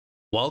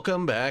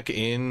Welcome back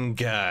in,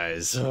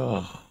 guys.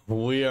 Oh,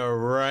 we are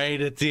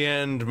right at the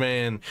end,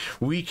 man.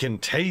 We can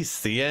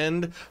taste the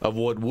end of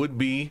what would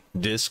be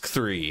Disc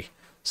 3.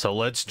 So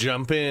let's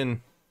jump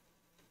in.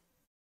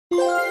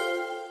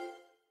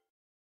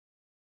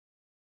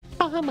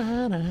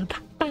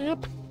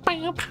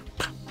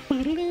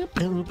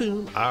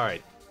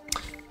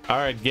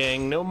 Alright,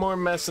 gang, no more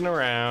messing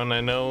around. I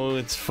know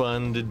it's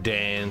fun to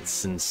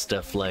dance and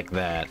stuff like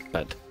that,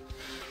 but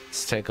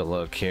let's take a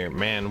look here.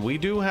 Man, we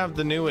do have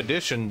the new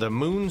edition, the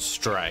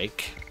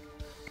Moonstrike,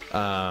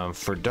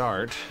 for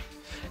Dart.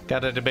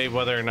 Gotta debate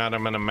whether or not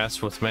I'm gonna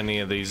mess with many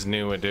of these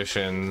new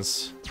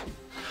editions.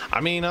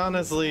 I mean,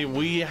 honestly,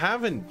 we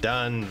haven't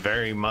done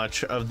very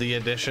much of the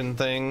edition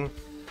thing,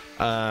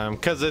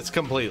 because it's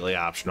completely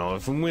optional.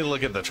 If we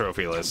look at the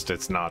trophy list,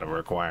 it's not a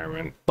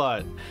requirement,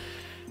 but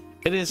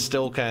it is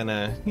still kind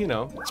of, you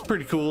know, it's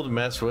pretty cool to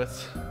mess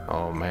with.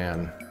 Oh,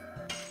 man.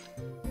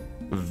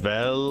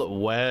 Vel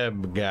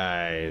Web,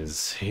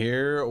 guys.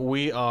 Here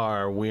we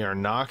are. We are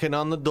knocking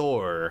on the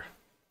door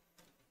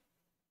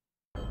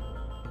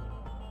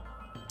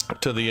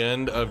to the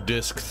end of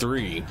Disc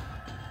 3.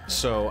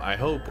 So I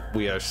hope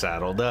we are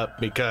saddled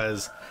up,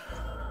 because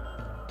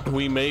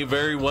we may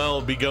very well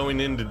be going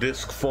into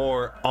Disc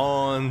 4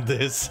 on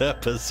this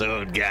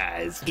episode,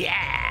 guys.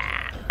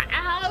 Yeah!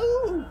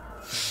 Ow!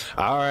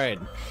 All right.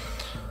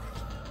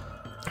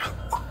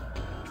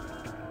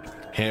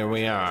 Here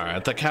we are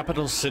at the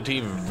capital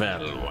city,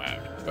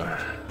 Velweb.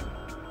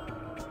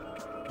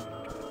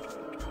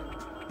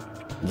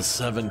 The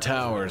Seven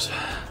Towers.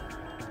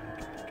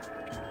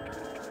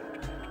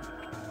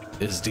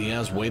 Is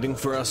Diaz waiting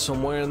for us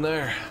somewhere in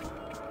there?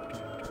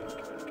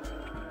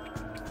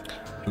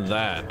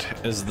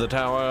 That is the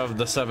Tower of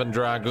the Seven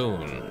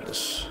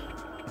Dragoons.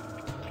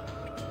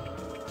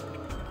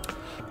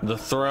 The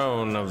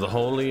throne of the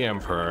Holy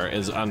Emperor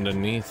is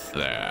underneath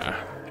there.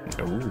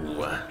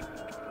 Ooh.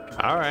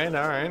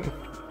 Alright.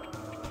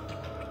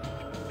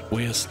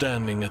 We are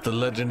standing at the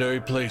legendary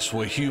place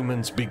where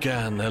humans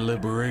began their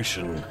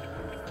liberation.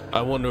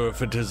 I wonder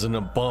if it is an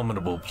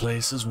abominable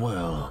place as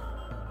well.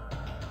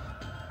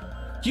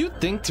 You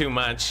think too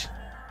much.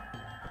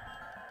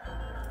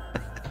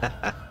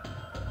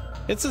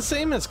 It's the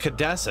same as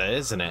Cadessa,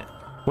 isn't it?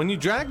 When you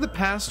drag the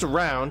past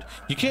around,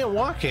 you can't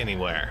walk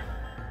anywhere.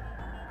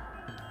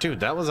 Dude,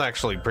 that was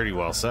actually pretty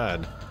well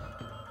said.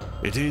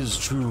 It is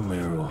true,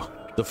 Meru.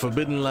 The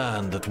forbidden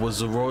land that was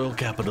the royal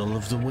capital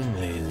of the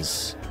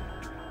Winglies.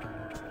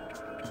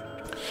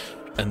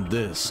 And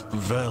this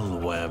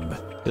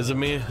Velweb is a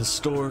mere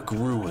historic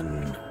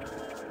ruin.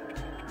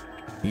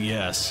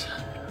 Yes.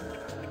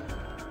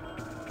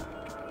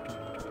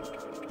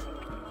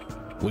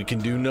 We can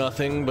do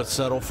nothing but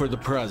settle for the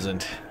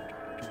present.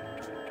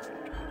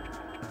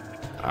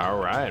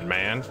 Alright,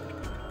 man.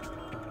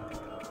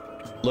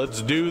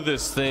 Let's do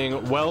this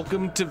thing.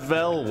 Welcome to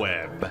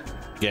Velweb,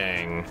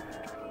 gang.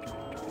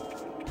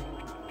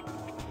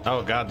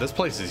 Oh god, this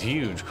place is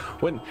huge.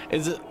 What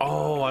is it?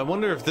 Oh, I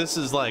wonder if this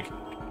is like,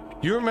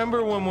 you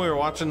remember when we were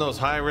watching those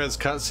high-res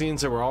cutscenes,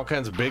 there were all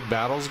kinds of big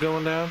battles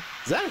going down?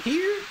 Is that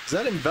here? Is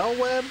that in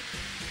Velweb?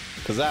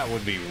 Because that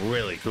would be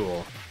really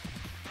cool.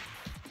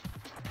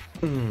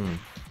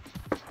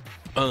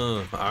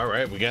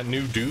 Alright, we got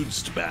new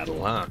dudes to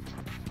battle, huh?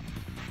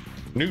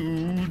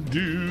 New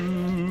dudes.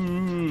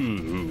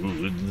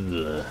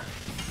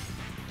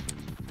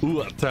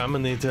 Ooh, a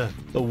Terminator,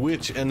 a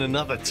witch, and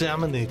another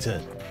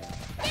Terminator.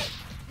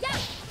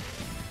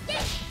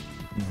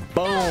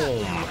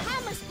 Boom!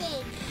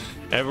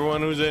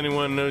 Everyone who's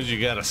anyone knows you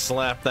gotta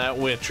slap that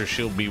witch or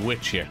she'll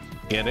bewitch you.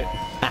 Get it?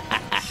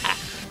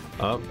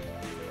 Oh,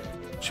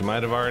 she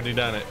might have already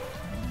done it.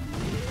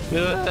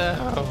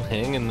 Oh,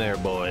 hang in there,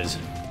 boys.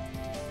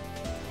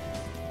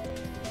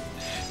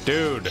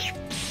 Dude,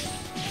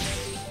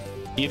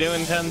 you're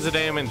doing tons of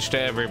damage to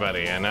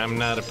everybody, and I'm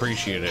not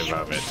appreciative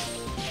of it.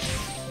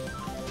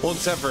 Well,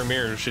 except for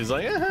Mirror, she's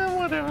like,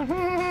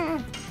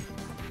 whatever.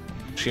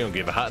 She don't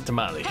give a hot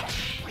tamale.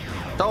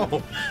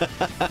 Oh!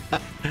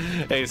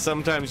 Hey,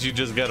 sometimes you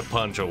just gotta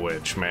punch a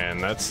witch, man.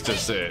 That's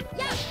just it.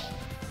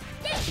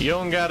 You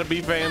don't gotta be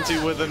fancy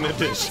with an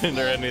addition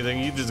or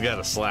anything. You just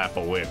gotta slap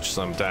a witch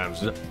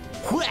sometimes.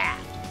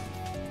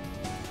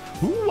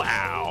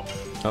 Wow!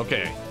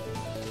 Okay.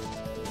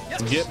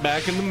 Get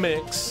back in the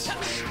mix.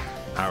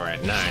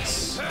 Alright,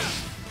 nice.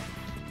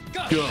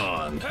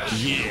 Gone.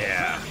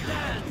 Yeah.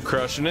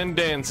 Crushing and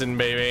dancing,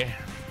 baby.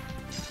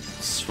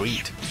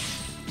 Sweet.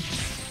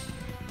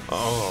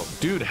 Oh,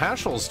 dude,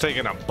 Hashel's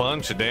taking a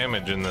bunch of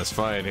damage in this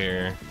fight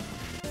here.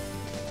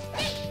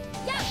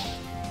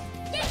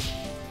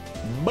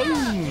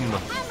 Boom!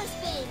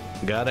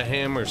 Got a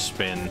hammer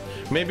spin.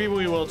 Maybe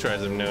we will try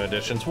some new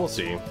additions. We'll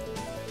see.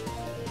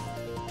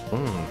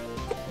 Come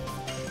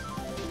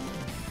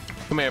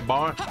here,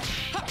 boy.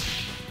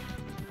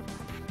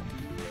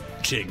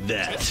 Check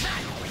that.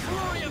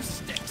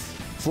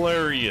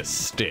 Flurry of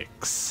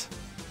sticks.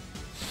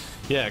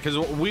 Yeah, because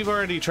we've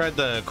already tried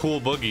the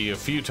cool boogie a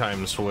few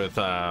times with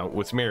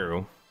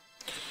Miru.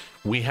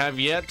 We have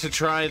yet to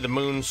try the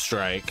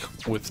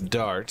Moonstrike with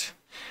Dart,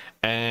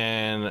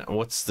 And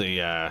what's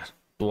the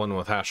one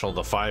with Hashel?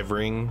 The 5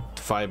 ring,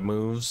 5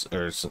 moves,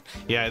 or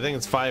yeah, I think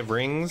it's 5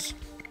 rings.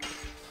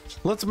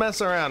 Let's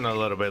mess around a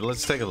little bit.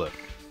 Let's take a look.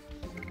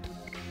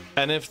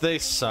 And if they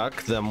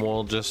suck, then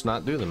we'll just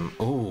not do them.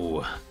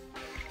 Ooh,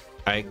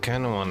 I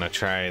kind of want to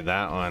try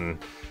that one.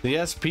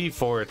 The SP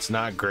for it's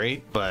not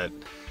great, but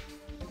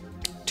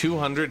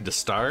 200 to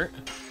start.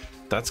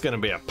 That's gonna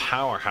be a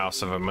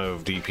powerhouse of a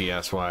move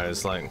DPS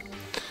wise. Like,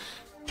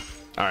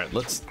 all right,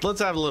 let's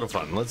have a little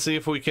fun. Let's see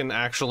if we can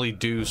actually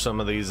do some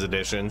of these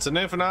additions, and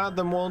if not,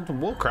 then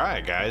we'll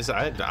cry, guys.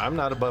 I'm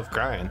not above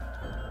crying.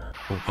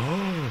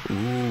 Oh,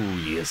 ooh,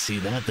 you see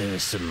that?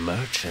 There's some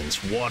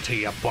merchants. What are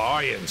you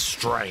buying,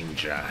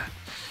 stranger?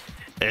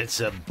 It's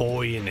a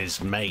boy and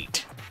his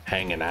mate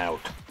hanging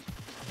out.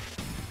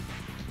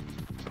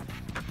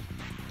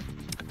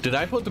 Did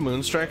I put the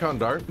Moonstrike on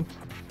Dart?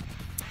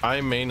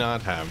 I may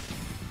not have.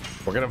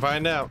 We're gonna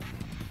find out.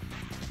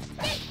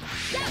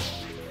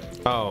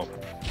 Oh,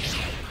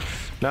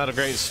 not a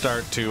great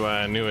start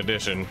to new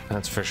edition,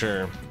 that's for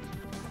sure.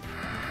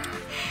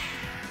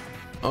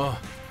 Oh,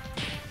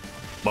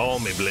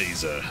 balmy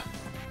blazer.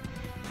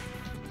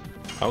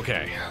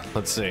 Okay,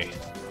 let's see.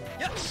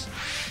 Yes.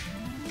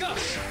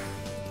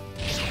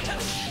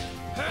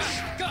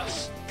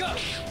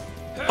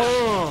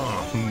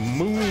 Oh,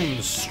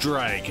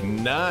 Moonstrike,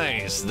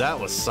 nice. That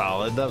was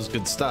solid. That was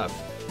good stuff.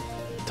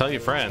 Tell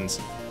your friends.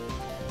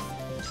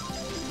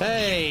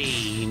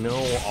 Hey, no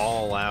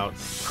all-out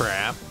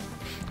crap.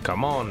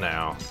 Come on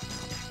now.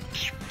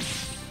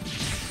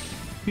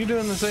 You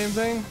doing the same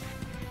thing?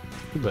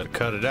 You better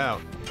cut it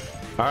out.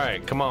 All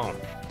right, come on.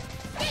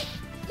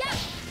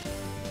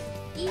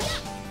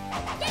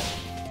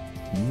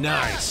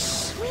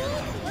 Nice.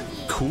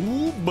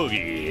 Cool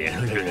boogie.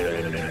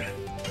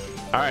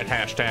 All right,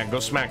 hashtag, go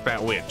smack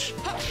that witch.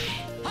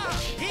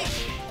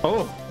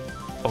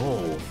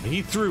 Oh,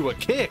 he threw a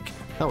kick.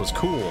 That was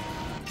cool.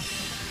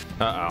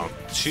 Uh-oh,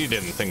 she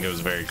didn't think it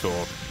was very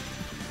cool.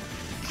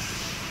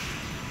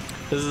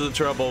 This is the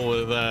trouble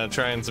with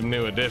trying some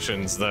new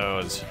additions, though.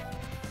 It's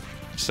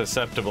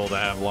susceptible to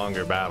have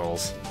longer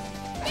battles.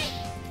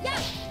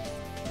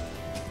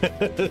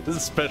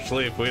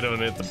 Especially if we don't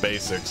hit the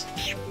basics.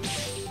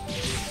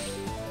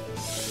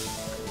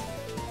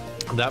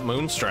 That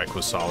Moonstrike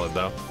was solid,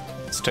 though.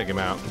 Let's take him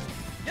out.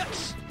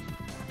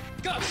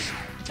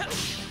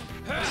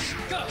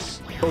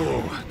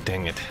 Oh,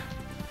 dang it.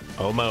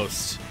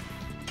 Almost.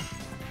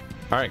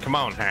 All right, come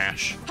on,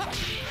 Hash.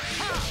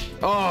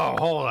 Oh,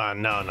 hold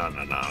on. No.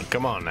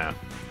 Come on now.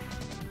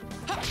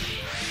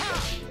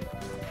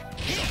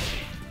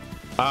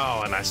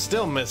 Oh, and I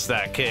still missed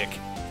that kick.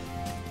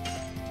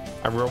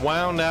 I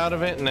rewound out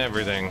of it and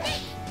everything.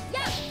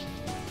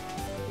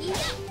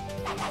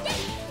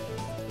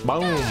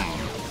 Boom.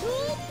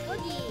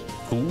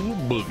 Cool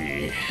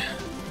boogie.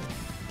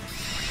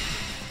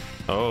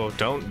 Oh,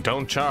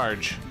 don't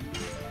charge.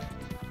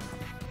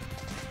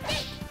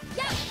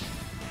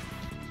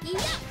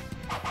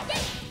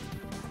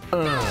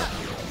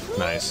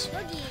 Nice.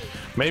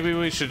 Maybe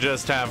we should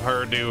just have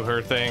her do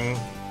her thing.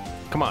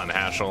 Come on,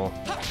 Hashel.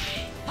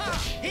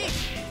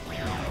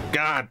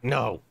 God,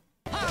 no.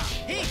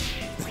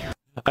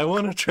 I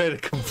want to try to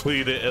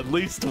complete it at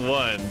least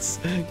once.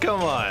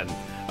 Come on.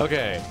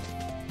 Okay.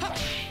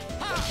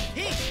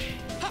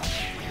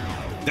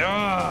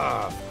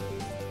 Ah!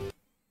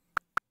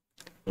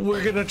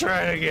 We're gonna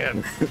try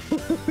again.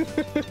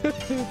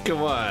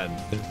 Come on.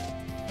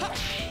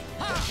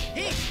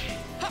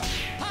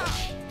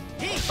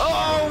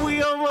 Oh,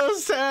 we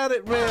almost had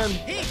it, man.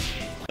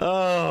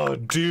 Oh,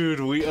 dude,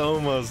 we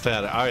almost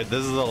had it. All right,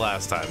 this is the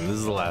last time. This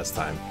is the last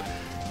time.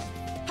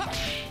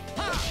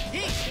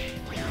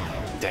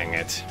 Dang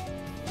it.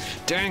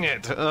 Dang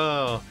it.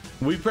 Oh,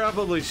 we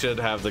probably should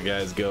have the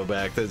guys go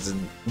back. This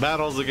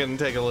battles are gonna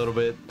take a little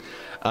bit.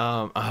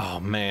 Oh,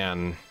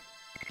 man.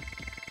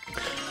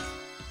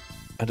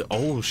 And,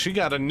 oh, she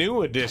got a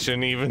new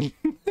edition even.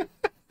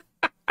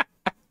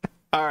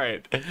 All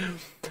right.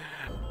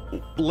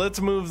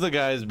 Let's move the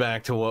guys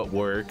back to what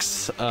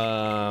works.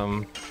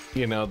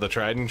 You know, the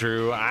tried and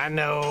true. I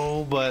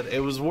know, but it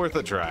was worth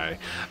a try.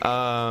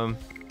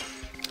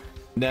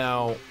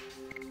 Now,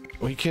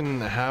 we can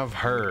have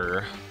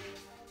her.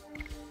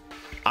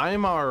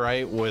 I'm all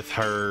right with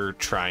her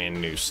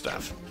trying new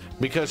stuff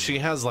because she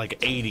has like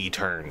 80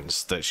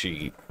 turns that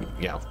she,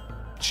 you know,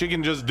 she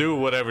can just do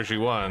whatever she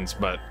wants,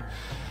 but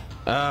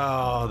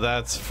oh,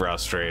 that's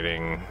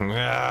frustrating.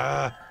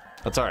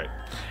 That's all right.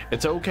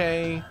 It's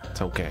okay.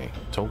 It's okay.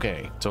 It's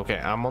okay. It's okay.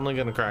 I'm only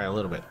gonna cry a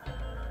little bit.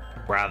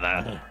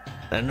 Brother,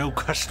 there are no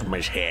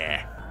customers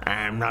here.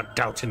 I'm not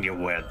doubting your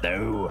word,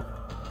 though.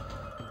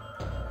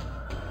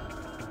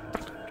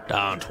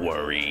 Don't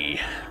worry.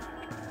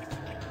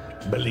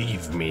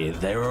 Believe me,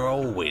 there are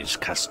always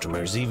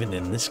customers, even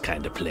in this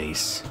kind of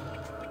place.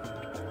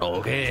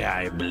 Okay,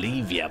 I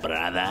believe ya,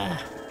 brother.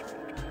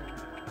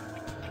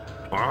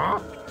 Huh?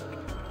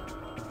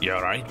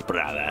 You're right,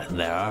 brother.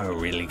 There are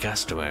really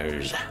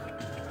customers.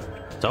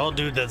 It's all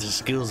due to the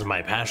skills of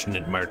my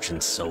passionate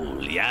merchant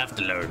soul. You have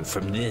to learn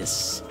from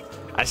this.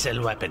 I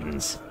sell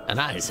weapons, and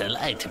I sell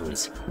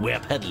items. We're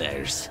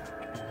peddlers.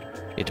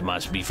 It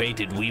must be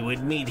fated we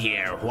would meet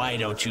here. Why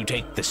don't you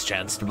take this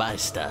chance to buy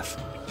stuff?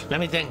 Let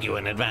me thank you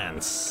in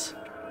advance.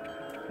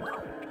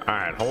 All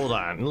right, hold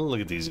on. Look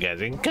at these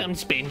guys. Come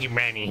spend your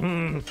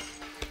money.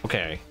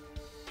 Okay.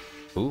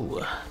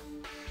 Ooh.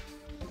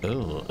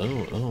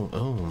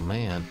 Oh,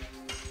 man.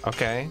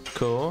 Okay,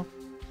 cool.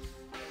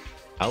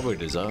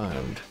 Albert is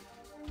armed.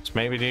 Let's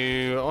maybe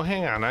do... Oh,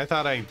 hang on. I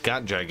thought I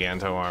got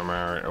Giganto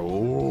armor.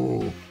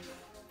 Ooh.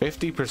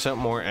 50%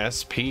 more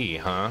SP,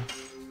 huh?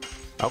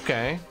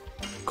 Okay.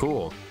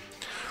 Cool.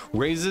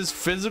 Raises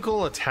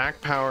physical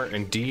attack power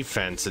and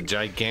defense. A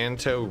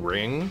Giganto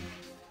ring.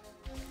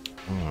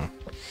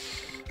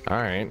 All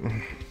right.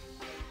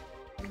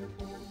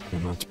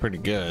 That's pretty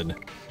good.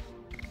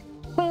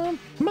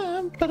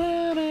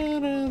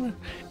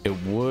 It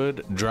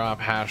would drop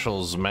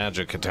Hashel's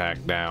magic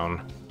attack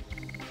down.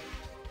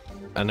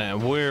 And then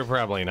we're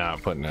probably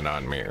not putting it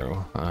on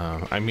Miru.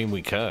 I mean,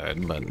 we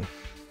could, but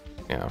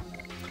yeah.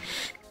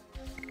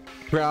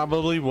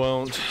 Probably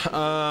won't.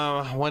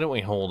 Why don't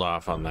we hold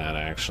off on that,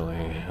 actually?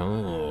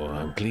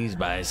 Oh, please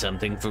buy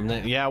something from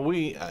that. Yeah,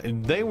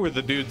 they were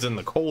the dudes in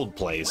the cold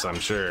place, I'm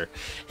sure.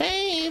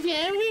 Hey, if you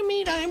ever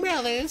meet our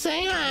brothers,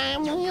 say hi.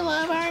 We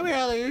love our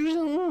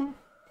brothers.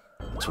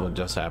 That's what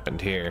just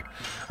happened here.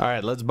 All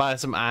right, let's buy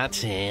some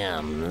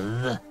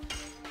items.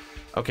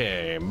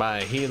 Okay,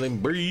 buy healing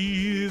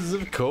breeze,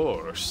 of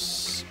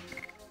course.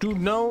 Dude,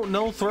 no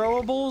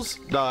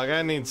throwables? Dog,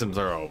 I need some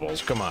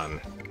throwables. Come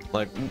on.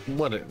 Like,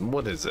 what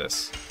is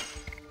this?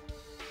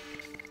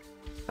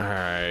 All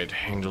right,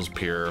 Angel's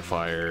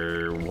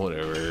Purifier,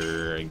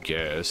 whatever, I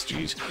guess.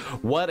 Jeez,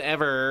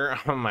 whatever.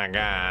 Oh my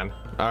God.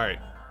 All right.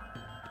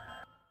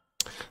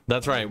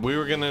 That's right. We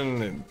were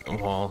gonna,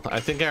 well,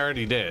 I think I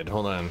already did.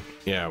 Hold on.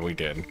 Yeah, we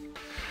did.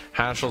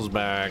 Hashel's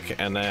back,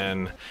 and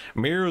then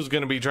Miru's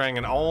gonna be trying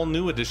an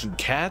all-new edition,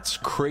 Cat's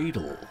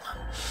Cradle.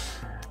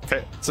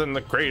 Cat's in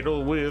the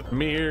cradle with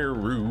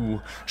Miru.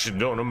 She's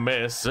gonna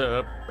mess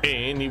up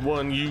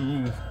anyone,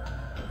 you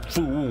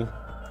fool.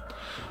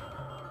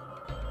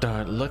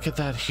 Darn, look at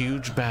that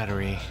huge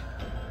battery.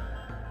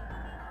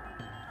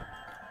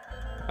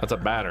 That's a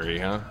battery,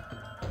 huh?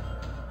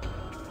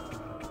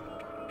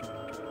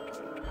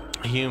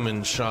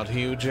 Humans shot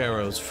huge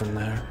arrows from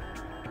there,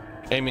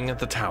 aiming at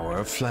the Tower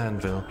of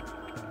Flanville.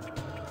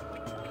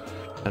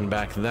 And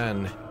back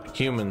then,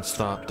 humans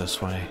thought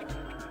this way.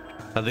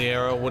 That the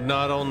arrow would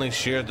not only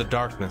shear the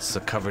darkness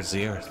that covers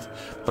the earth,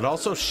 but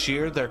also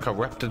shear their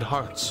corrupted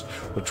hearts,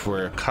 which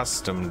were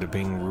accustomed to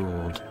being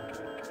ruled.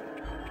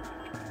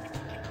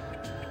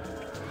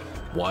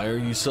 Why are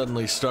you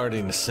suddenly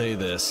starting to say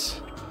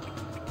this?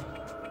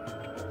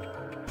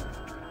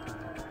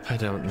 I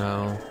don't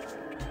know.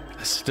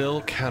 I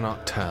still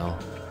cannot tell.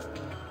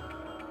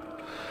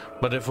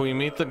 But if we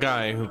meet the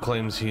guy who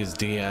claims he's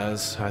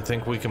Diaz, I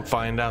think we can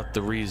find out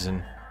the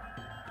reason.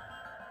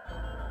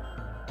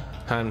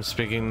 I'm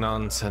speaking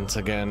nonsense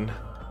again.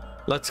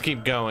 Let's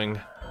keep going.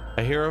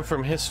 A hero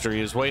from history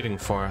is waiting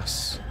for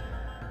us.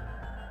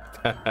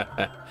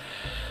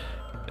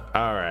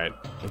 Alright,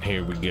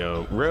 here we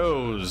go.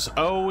 Rose.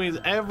 Always,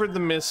 ever the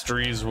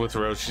mysteries with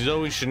Rose. She's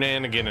always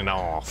shenaniganing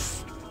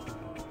off.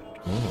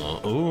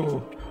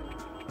 Ooh.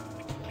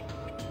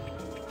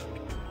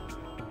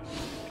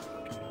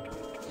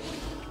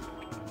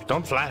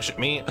 Don't flash at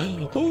me.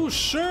 Oh,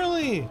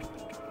 Shirley!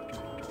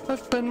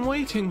 I've been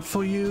waiting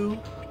for you.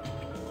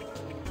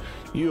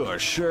 You are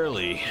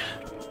Shirley.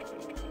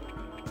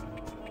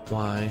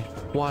 Why?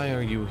 Why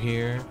are you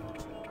here?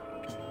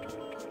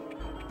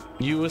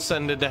 You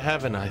ascended to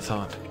heaven, I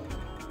thought.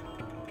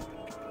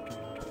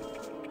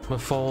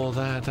 Before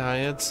that, I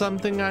had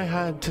something I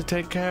had to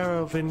take care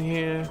of in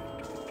here.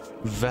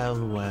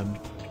 Velweb.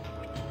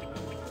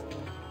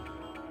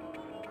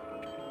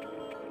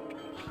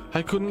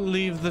 I couldn't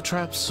leave the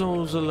trapped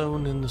souls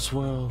alone in this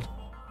world.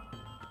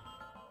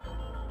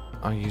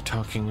 Are you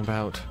talking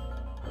about...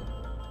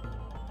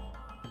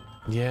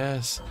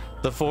 Yes,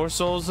 the 4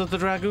 souls of the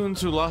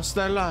Dragoons who lost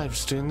their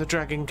lives during the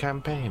Dragon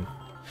campaign.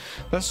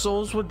 Their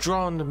souls were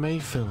drawn to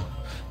Mayfield,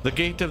 the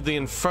gate of the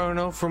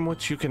Inferno from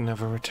which you can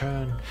never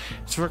return.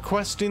 It's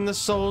requesting the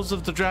souls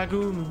of the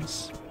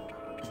Dragoons.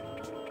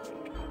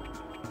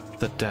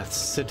 The Death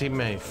City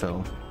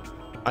Mayfield.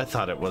 I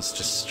thought it was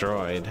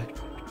destroyed.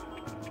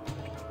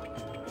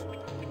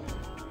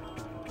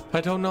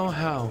 I don't know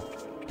how,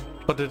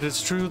 but it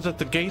is true that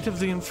the gate of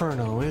the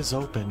Inferno is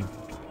open.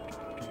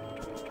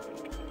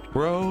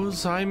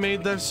 Rose, I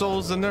made their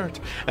souls inert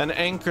and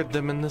anchored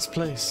them in this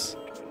place.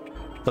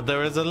 But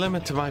there is a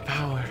limit to my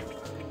power.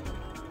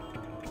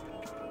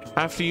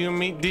 After you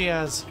meet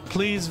Diaz,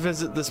 please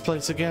visit this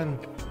place again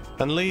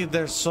and lead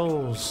their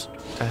souls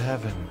to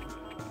heaven.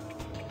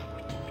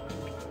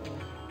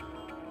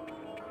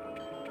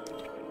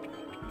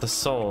 The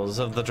souls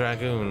of the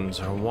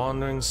Dragoons are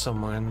wandering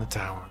somewhere in the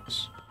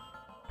towers.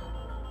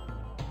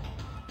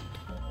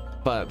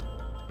 But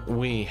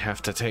we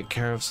have to take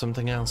care of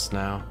something else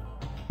now.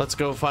 Let's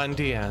go find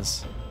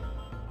Diaz.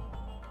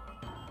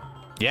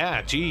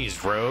 Yeah,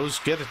 geez, Rose,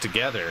 get it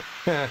together.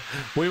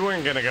 We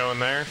weren't gonna go in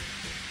there.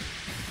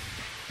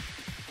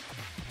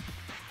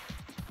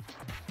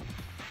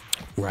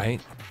 Right?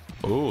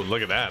 Oh,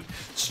 look at that.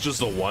 It's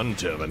just a one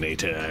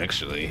Terminator,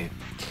 actually.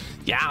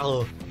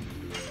 Yeah.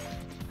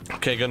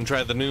 Okay, gonna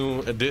try the new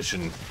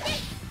edition.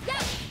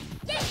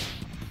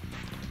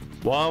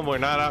 Well, we're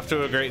not off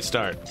to a great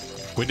start.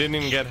 We didn't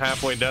even get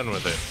halfway done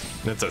with it.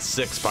 It's a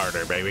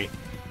 6-parter, baby.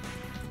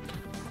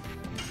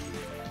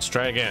 Let's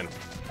try again.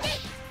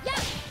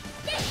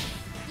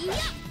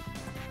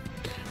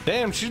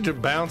 Damn, she's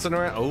just bouncing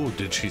around. Oh,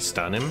 did she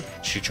stun him?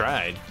 She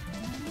tried.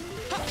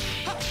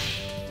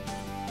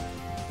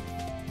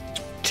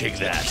 Take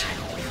that.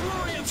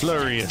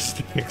 Flurry of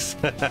sticks.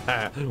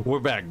 We're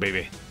back,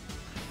 baby.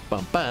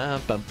 Bum,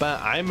 bum, bum, bum.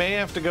 I may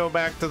have to go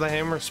back to the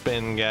hammer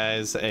spin,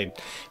 guys. Hey,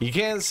 you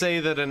can't say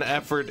that an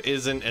effort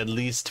isn't at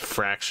least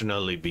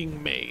fractionally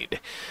being made.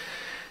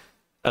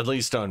 At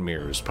least on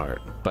Miru's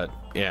part. But,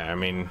 yeah, I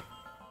mean...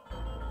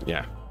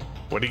 Yeah.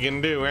 What are you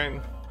gonna do,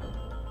 right?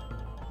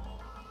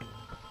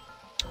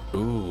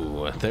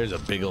 Ooh, there's a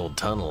big old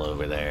tunnel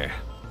over there.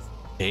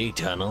 Hey,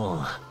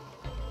 tunnel.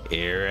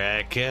 Here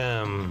I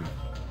come.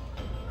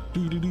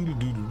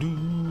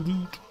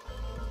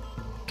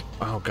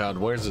 Oh god,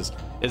 where's this?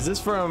 Is this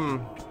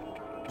from...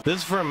 This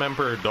is from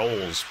Emperor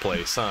Dole's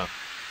place, huh?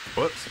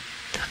 Whoops.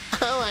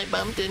 Oh, I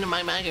bumped into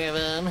my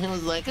microphone. It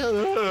was like,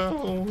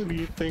 Oh, what are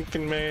you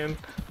thinking, man?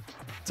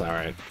 It's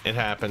alright. It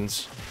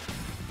happens.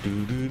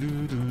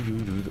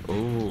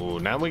 Oh,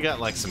 now we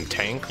got like some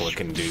tank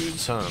looking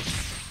dudes, huh?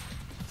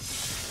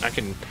 I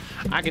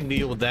can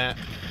deal with that.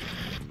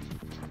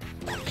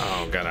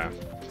 Oh, gotta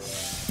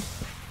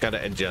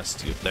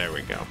adjust you. There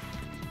we go.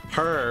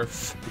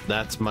 Perf.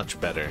 That's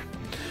much better.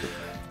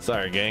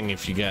 Sorry, gang,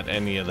 if you got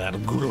any of that,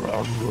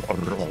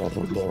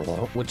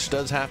 which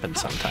does happen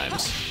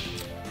sometimes.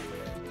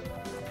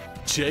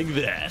 Check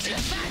that.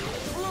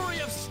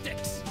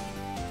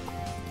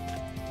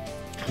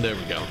 There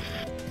we go.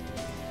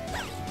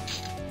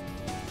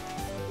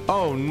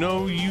 Oh,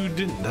 no, you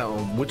didn't. No,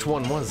 which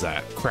one was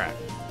that? Crap.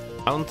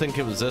 I don't think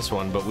it was this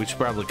one, but we should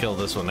probably kill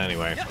this one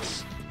anyway.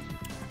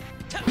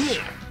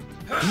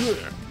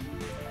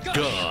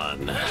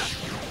 Gone.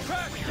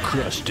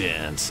 Crush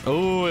dance.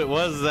 Oh, it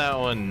was that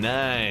one.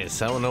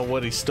 Nice. I don't know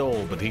what he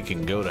stole, but he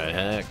can go to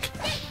heck.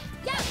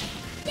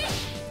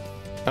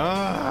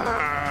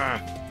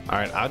 Ah! All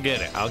right, I'll get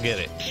it. I'll get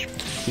it.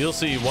 You'll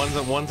see.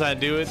 Once I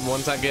do it,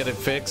 once I get it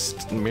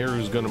fixed,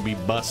 Miru's gonna be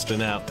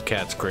busting out the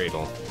cat's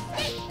cradle.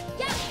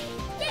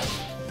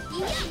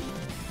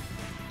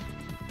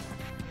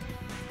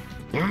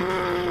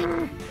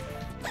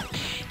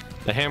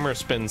 The hammer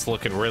spin's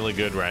looking really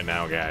good right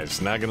now,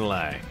 guys. Not gonna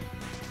lie.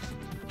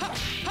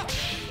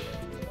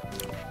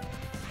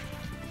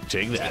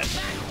 Take that.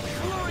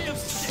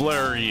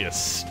 Flurry of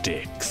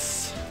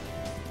sticks.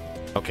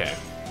 Okay.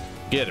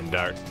 Get him,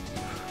 Dart.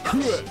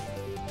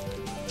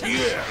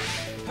 Yeah.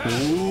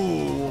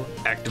 Ooh.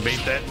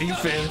 Activate that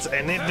defense,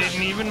 and it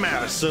didn't even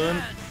matter,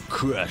 son.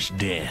 Crush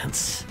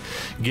dance.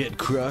 Get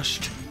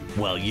crushed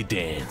while you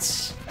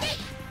dance.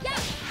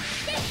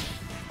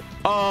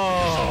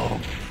 Oh.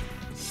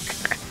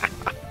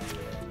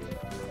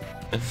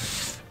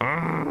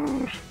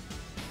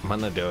 I'm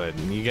gonna do it.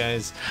 You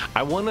guys,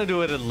 I want to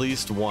do it at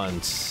least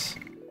once.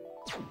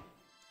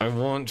 I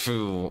want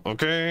to.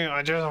 Okay,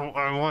 I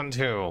want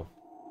to.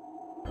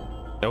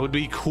 That would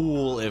be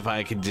cool if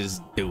I could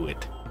just do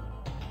it.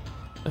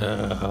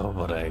 Oh,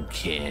 but I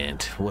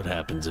can't. What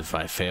happens if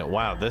I fail?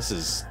 Wow, this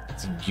is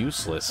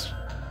useless.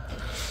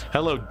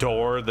 Hello,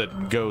 door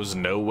that goes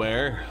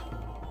nowhere.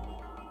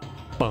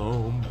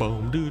 Boom,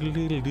 boom, doodle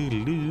doodle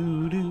doodle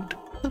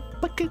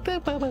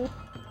doodle.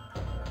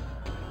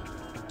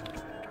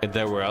 And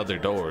there were other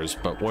doors,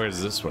 but where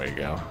does this way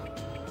go?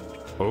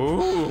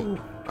 Ooh!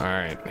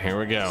 Alright, here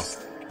we go.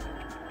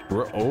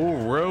 Oh,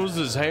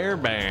 Rose's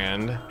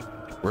hairband.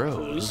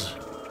 Rose?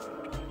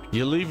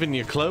 You leaving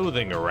your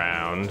clothing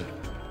around?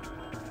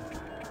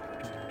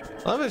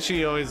 I love that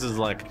she always is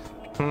like,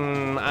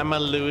 I'm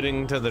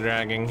alluding to the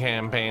Dragon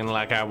campaign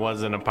like I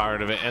wasn't a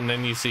part of it. And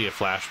then you see a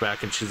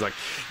flashback and she's like,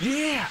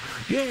 yeah,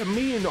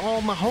 me and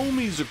all my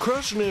homies are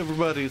crushing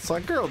everybody. It's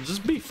like, girl,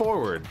 just be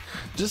forward.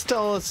 Just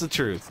tell us the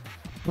truth.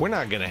 We're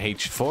not gonna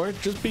hate you for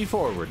it. Just be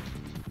forward.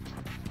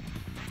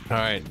 All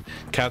right,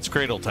 cat's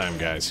cradle time,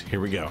 guys. Here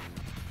we go.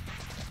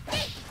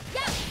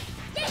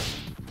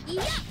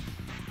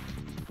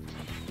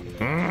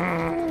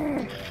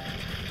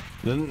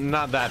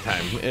 Not that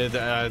time.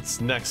 It's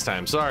next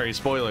time. Sorry,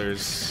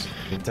 spoilers.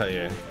 I can tell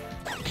you.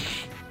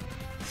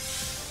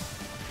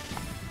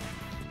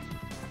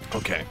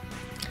 Okay.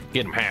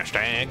 Get him,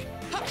 hashtag.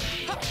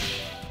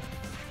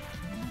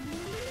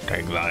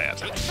 Take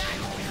that.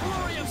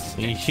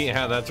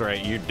 Yeah, that's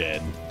right. You're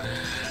dead.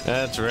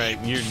 That's right.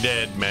 You're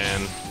dead,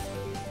 man.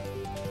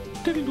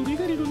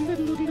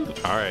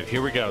 All right,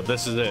 here we go.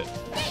 This is it.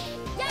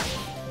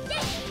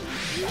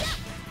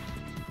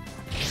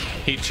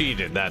 He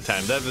cheated that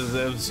time.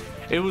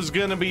 It was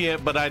gonna be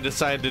it, but I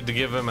decided to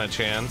give him a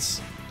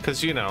chance,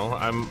 cause you know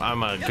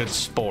I'm a good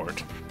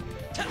sport.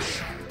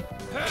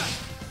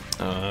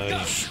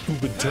 You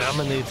stupid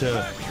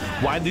Terminator.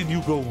 Why did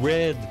you go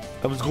red?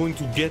 I was going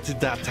to get it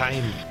that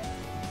time.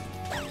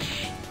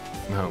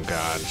 Oh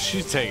god,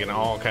 she's taking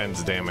all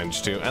kinds of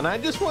damage too. And I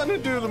just want to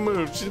do the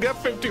move. She's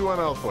got 51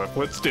 health left.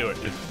 Let's do it.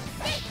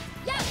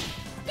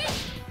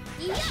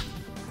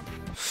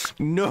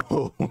 No.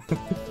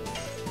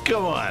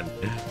 Come on.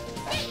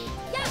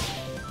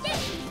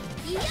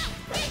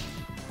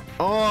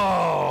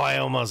 Oh, I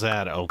almost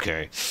had it.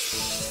 Okay.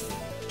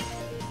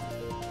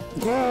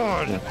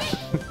 God.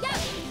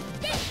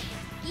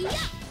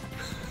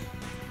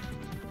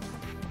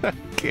 I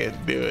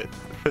can't do it.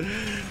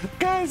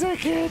 Guys, I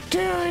can't do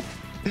it.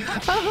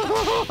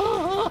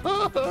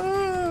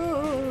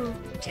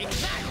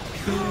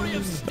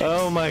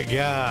 Oh my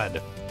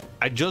god.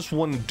 I just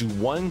want to do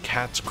one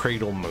cat's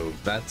cradle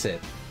move. That's it.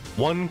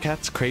 One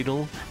cat's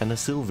cradle and a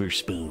silver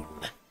spoon.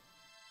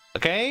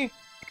 Okay?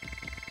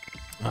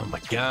 Oh my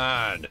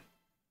god.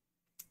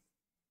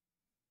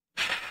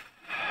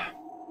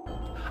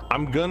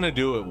 I'm gonna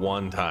do it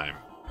one time.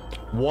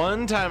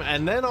 One time,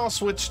 and then I'll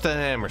switch to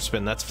hammer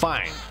spin. That's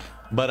fine.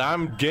 But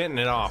I'm getting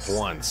it off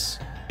once.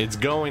 It's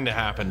going to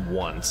happen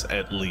once,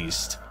 at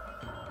least.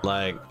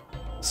 Like,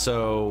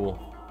 so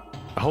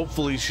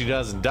hopefully she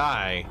doesn't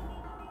die,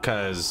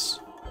 because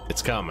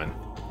it's coming.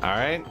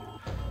 Alright?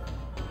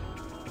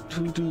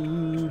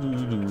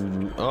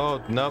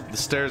 Oh, nope, the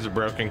stairs are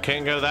broken.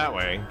 Can't go that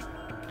way.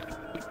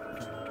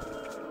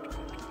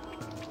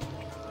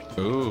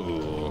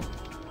 Ooh.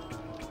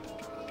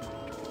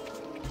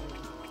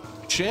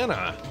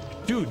 Shanna.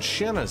 Dude,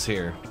 Shanna's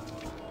here.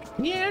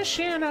 Yeah,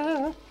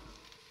 Shanna.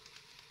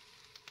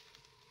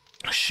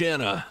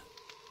 Shanna.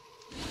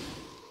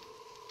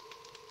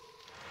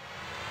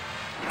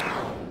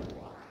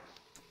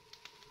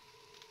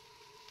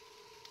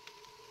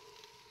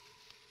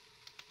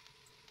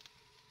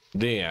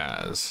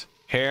 Diaz.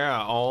 Here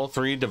are all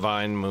 3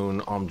 divine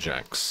moon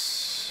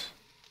objects.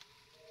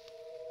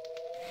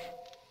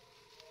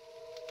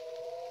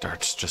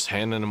 Dart's just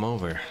handing them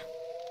over.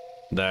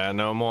 There are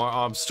no more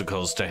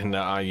obstacles to hinder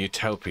our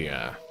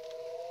utopia.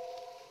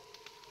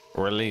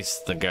 Release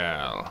the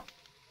girl.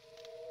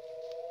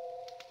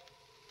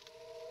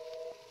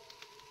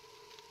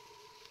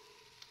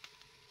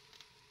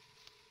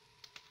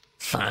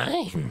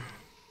 Fine.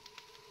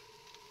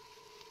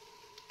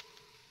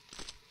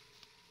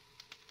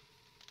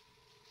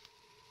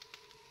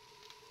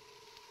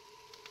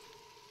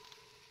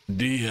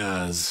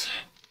 Diaz,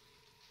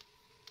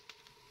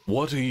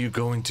 what are you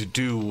going to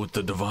do with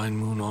the divine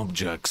moon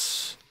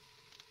objects?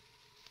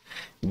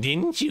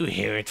 Didn't you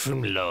hear it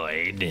from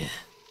Lloyd?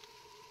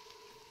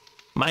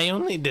 My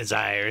only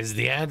desire is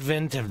the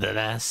advent of the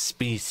last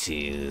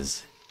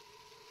species.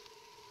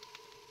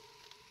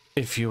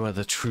 If you are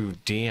the true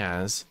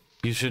Diaz,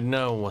 you should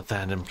know what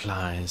that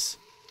implies.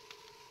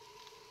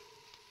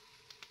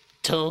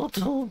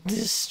 Total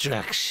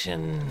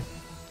destruction.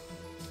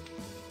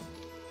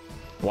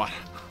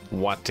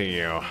 What do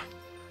you?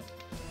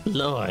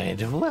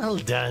 Lloyd, well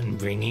done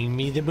bringing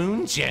me the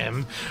moon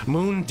gem,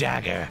 moon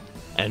dagger,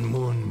 and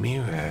moon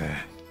mirror.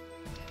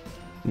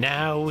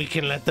 Now we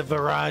can let the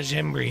Virage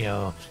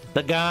embryo,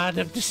 the god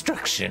of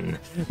destruction,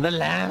 the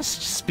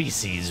last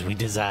species we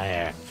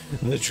desire,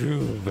 the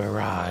true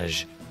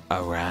Virage,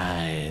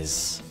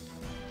 arise.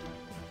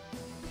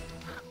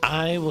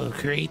 I will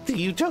create the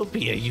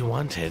utopia you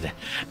wanted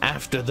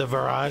after the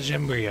Virage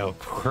embryo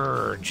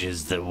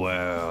purges the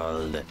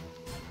world.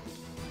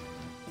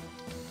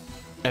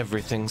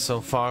 Everything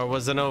so far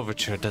was an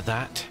overture to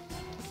that.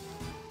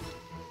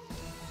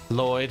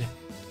 Lloyd,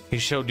 he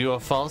showed you a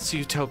false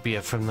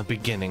utopia from the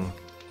beginning.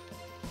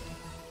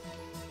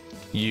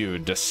 You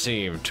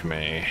deceived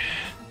me.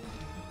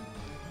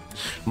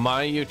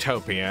 My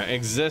utopia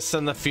exists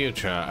in the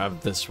future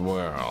of this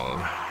world.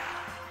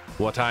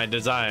 What I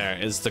desire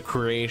is the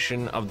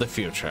creation of the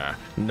future,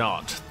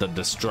 not the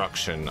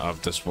destruction of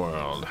this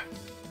world.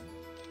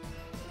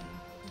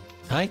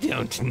 I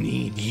don't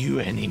need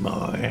you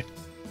anymore.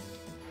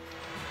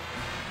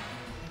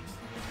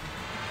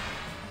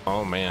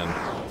 Oh man.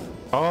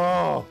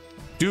 Oh,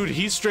 dude,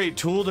 he straight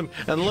tooled him.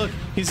 And look,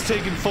 he's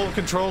taking full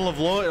control of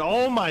Lloyd.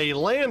 Oh my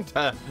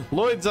Lanta.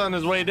 Lloyd's on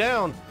his way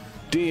down.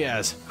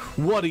 Diaz,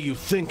 what are you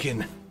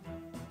thinking?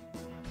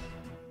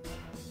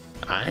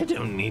 I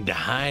don't need to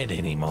hide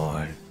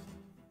anymore.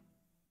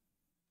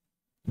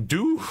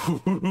 Dude,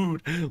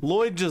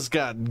 Lloyd just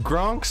got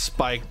Gronk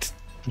spiked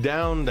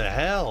down to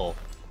hell.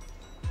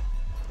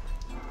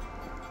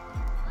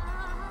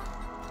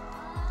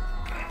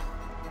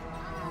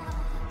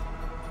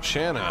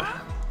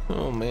 Shanna.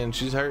 Oh man,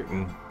 she's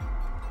hurting.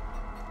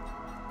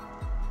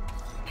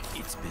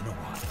 It's been a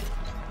while.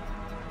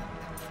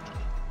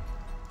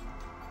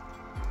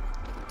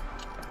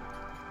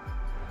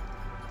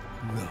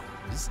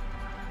 Rose.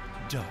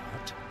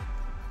 Dart.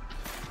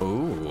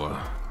 Ooh.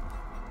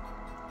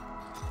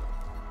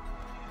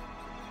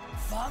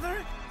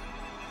 Father?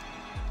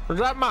 Is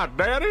that my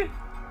daddy?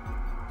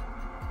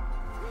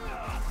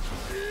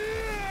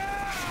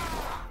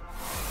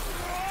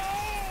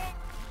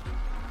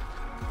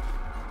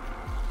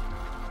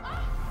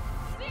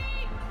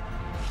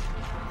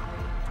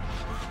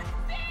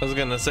 I was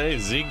gonna say,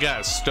 Zeke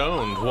got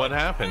stoned. What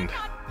happened?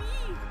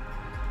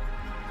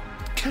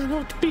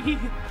 Cannot be.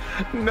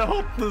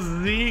 Not the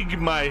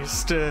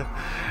Ziegmeister.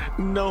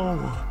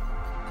 No.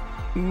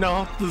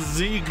 Not the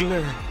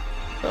Ziegler.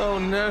 Oh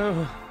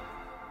no.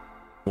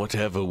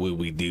 Whatever will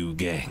we do,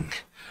 gang?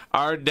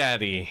 Our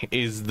daddy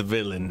is the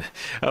villain.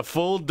 A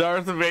full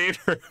Darth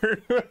Vader.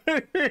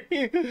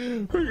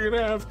 We're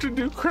gonna have to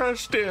do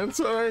crush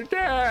dance on our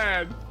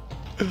dad.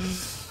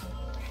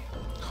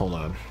 Hold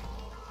on.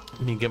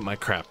 Let me get my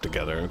crap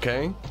together,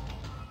 okay?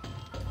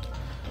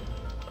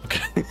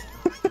 Okay.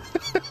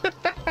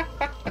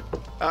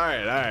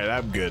 Alright,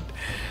 I'm good.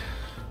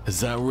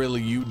 Is that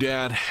really you,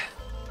 Dad?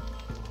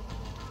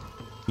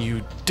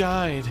 You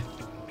died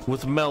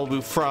with Melbu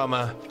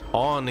Frama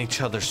on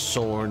each other's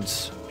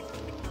swords.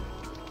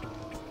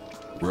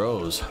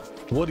 Rose,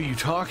 what are you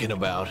talking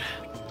about?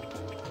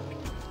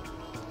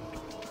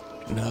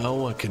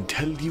 Now I can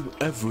tell you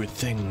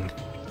everything.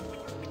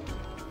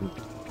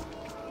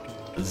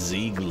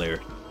 Ziegler.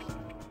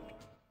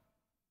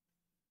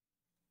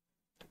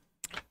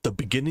 The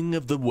beginning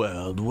of the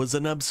world was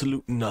an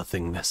absolute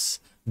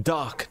nothingness,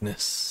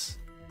 darkness.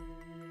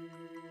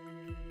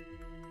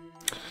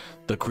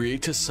 The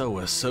creator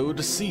Soa sowed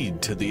a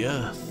seed to the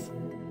earth.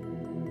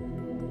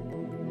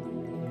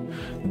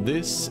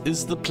 This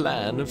is the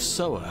plan of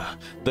Soa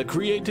that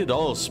created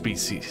all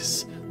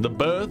species, the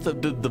birth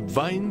of the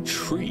divine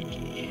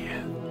tree.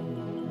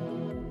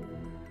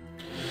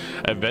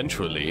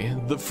 Eventually,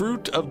 the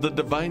fruit of the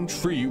divine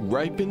tree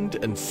ripened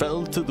and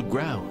fell to the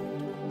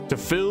ground to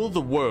fill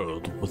the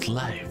world with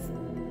life.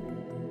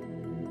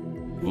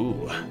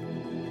 Ooh,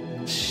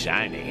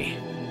 shiny.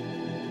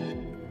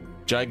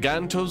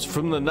 Gigantos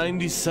from the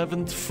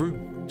 97th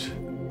fruit.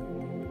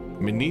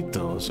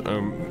 Minitos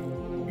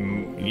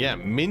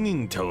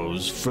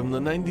from the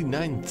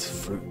 99th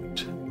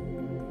fruit.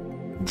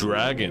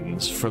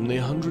 Dragons from the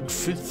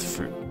 105th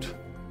fruit.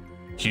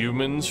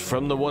 Humans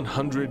from the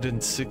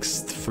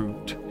 106th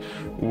fruit.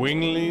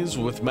 Winglies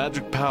with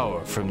magic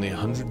power from the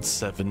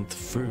 107th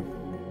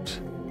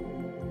fruit.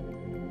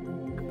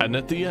 And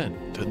at the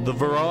end, the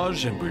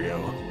Virage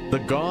embryo, the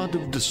god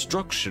of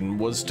destruction,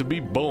 was to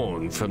be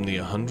born from the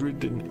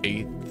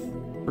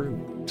 108th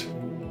fruit.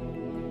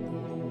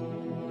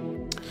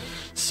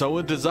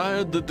 Soa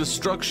desired the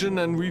destruction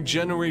and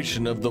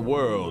regeneration of the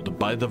world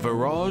by the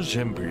Virage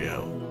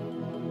embryo,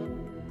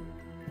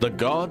 the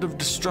god of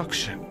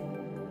destruction.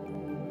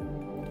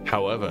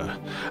 However,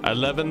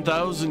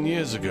 11,000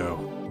 years ago,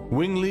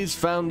 Winglies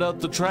found out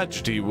the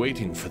tragedy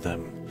waiting for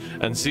them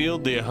and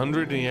sealed the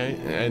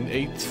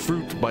 108th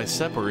fruit by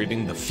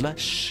separating the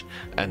flesh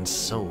and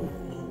soul.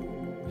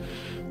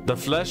 The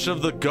flesh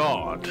of the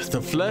god,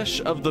 the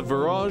flesh of the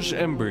Virage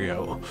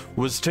embryo,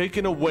 was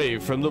taken away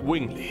from the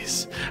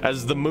Winglies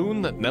as the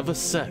moon that never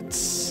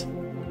sets,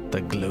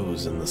 that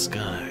glows in the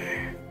sky.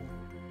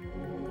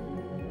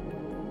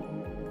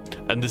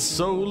 And the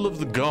soul of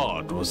the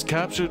god was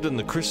captured in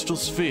the crystal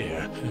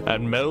sphere,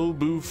 and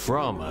Melbu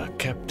Frama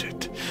kept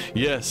it.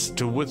 Yes,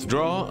 to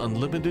withdraw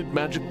unlimited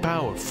magic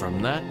power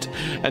from that,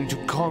 and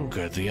to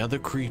conquer the other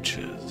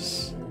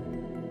creatures.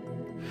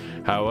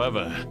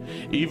 However,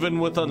 even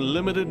with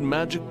unlimited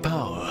magic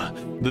power,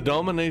 the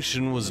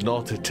domination was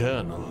not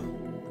eternal.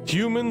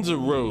 Humans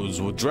arose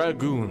with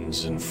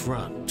dragoons in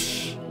front.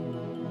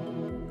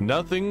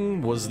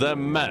 Nothing was their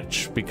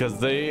match because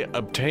they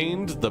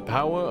obtained the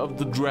power of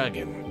the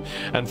dragon,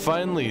 and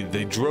finally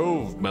they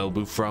drove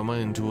Melbu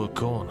Frama into a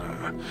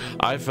corner.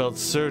 I felt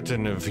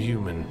certain of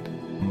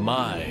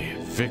my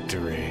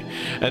victory,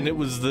 and it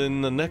was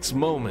in the next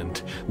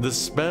moment the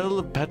spell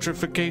of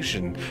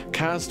petrification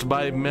cast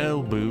by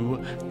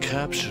Melbu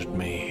captured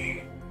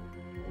me.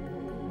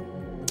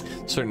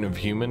 Certain of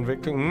human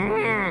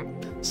victory?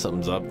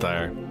 Sums up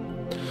there.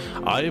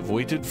 I have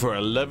waited for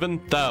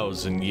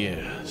 11,000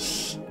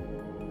 years.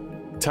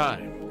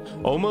 Time,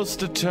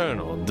 almost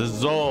eternal,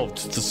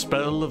 dissolved the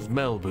spell of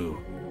Melbu,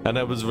 and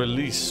I was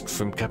released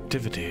from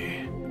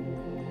captivity.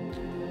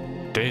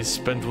 Days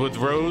spent with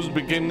Rose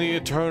became the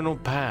eternal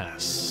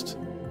past,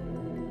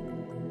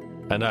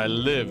 and I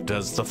lived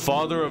as the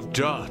father of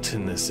Dot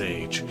in this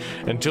age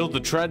until the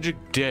tragic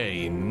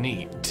day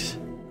neat.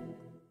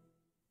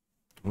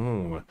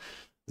 Ooh,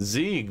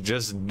 Zeke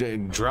just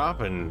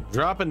dropping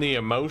the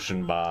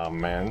emotion bomb,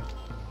 man.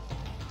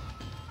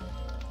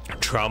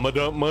 Trauma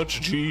dump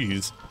much,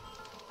 jeez.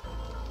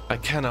 I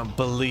cannot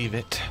believe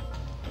it.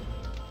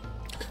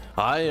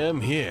 I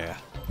am here,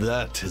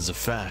 that is a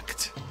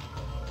fact.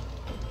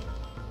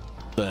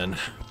 Then,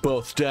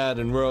 both Dad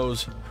and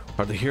Rose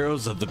are the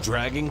heroes of the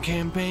Dragon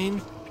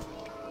campaign?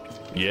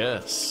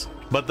 Yes,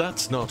 but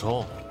that's not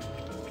all.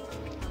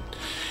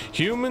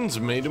 Humans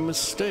made a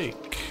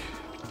mistake.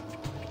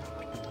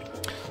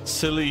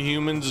 Silly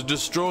humans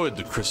destroyed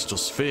the crystal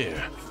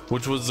sphere,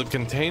 which was the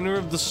container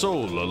of the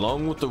soul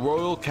along with the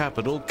royal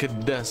capital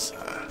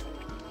Cadessa.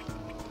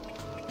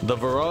 The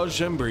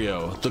Virage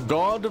embryo, the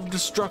god of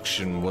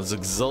destruction, was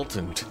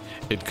exultant.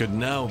 It could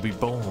now be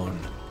born.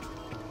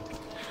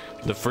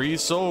 The free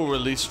soul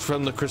released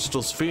from the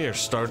crystal sphere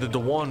started to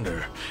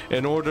wander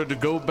in order to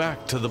go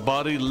back to the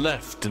body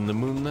left in the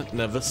moon that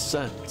never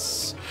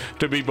sets,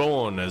 to be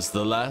born as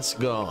the last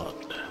god,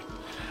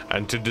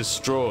 and to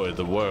destroy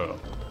the world.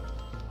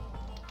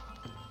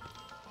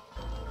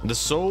 The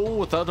soul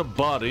without a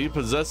body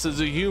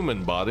possesses a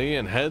human body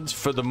and heads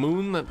for the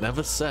moon that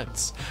never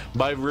sets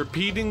by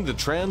repeating the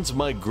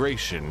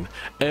transmigration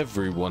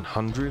every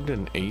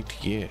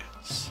 108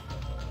 years.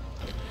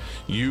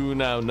 You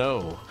now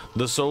know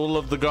the soul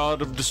of the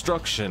god of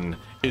destruction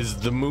is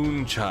the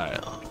moon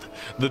child.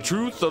 The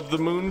truth of the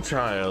moon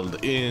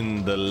child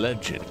in the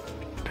legend.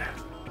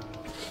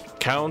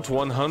 Count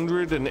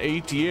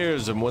 108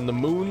 years, and when the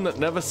moon that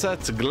never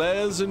sets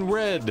glares in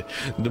red,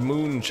 the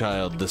moon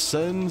child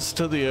descends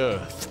to the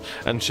earth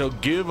and shall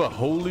give a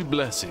holy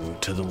blessing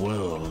to the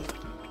world.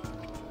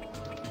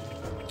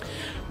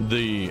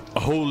 The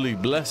holy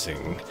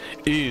blessing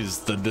is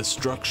the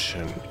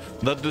destruction.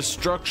 The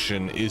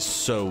destruction is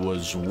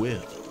Soa's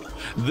will.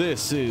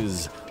 This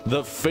is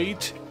the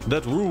fate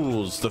that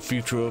rules the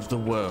future of the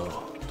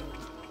world.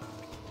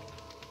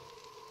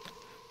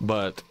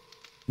 But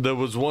there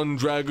was one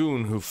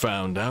Dragoon who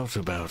found out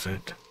about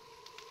it.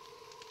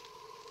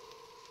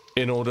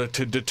 In order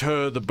to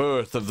deter the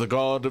birth of the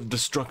god of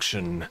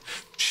destruction,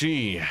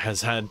 she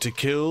has had to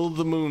kill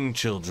the moon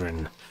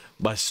children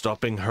by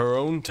stopping her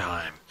own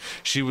time.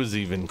 She was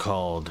even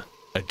called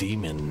a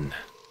demon.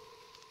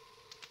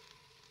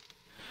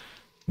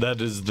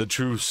 That is the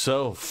true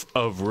self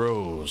of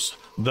Rose,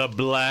 the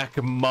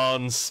black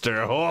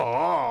monster.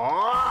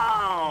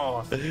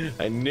 Oh,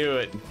 I knew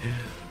it.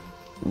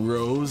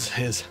 Rose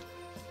is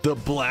the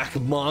black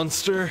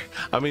monster?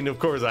 I mean, of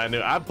course I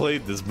knew. I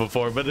played this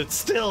before, but it's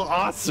still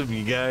awesome,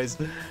 you guys.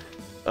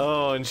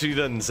 Oh, and she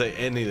doesn't say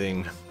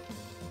anything.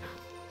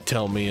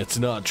 Tell me it's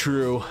not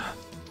true.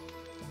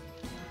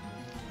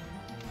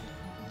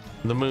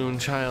 The moon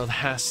child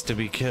has to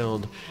be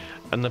killed,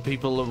 and the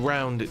people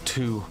around it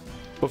too,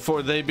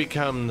 before they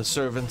become the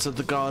servants of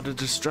the god of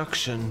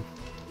destruction.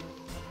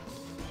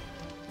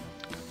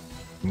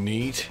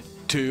 Neat,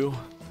 too.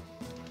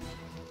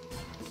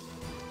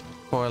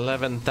 For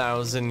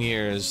 11,000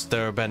 years,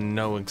 there have been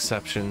no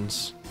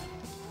exceptions.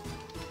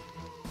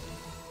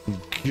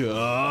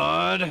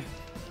 God?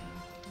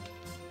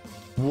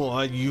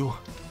 Why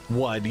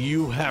do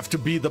you have to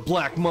be the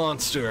black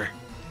monster?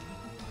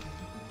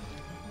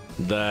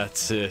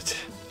 That's it.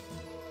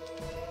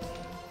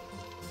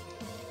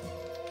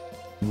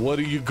 What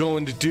are you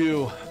going to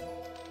do?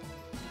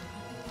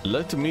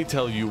 Let me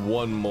tell you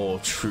one more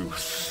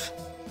truth.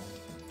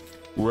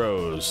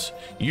 Rose,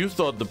 you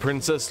thought the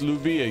Princess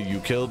Luvia you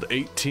killed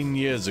 18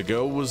 years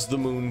ago was the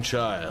moon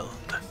child.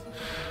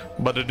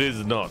 But it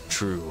is not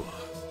true.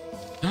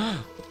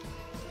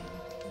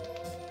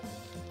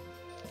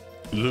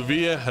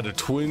 Luvia had a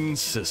twin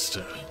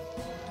sister.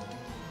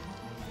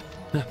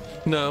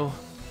 No.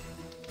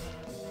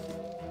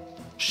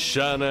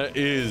 Shanna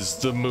is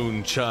the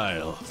moon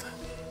child.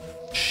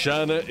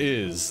 Shanna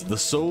is the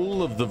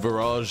soul of the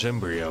Virage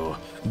embryo,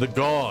 the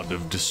god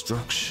of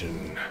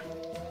destruction.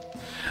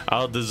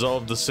 I'll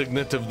dissolve the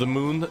signet of the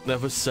moon that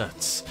never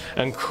sets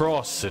and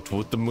cross it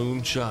with the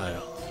moon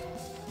child.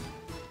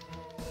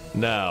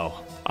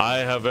 Now, I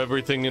have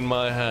everything in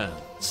my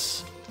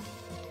hands.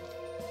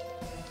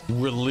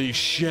 Release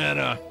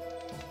Shanna.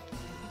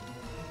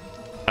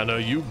 And are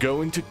you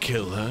going to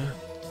kill her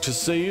to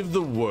save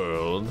the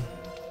world?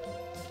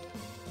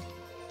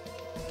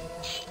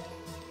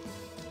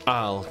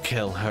 I'll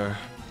kill her.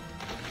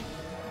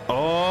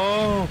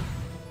 Oh!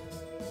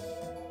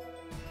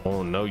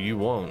 Oh, no, you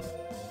won't.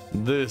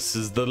 This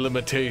is the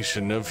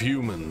limitation of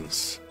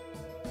humans.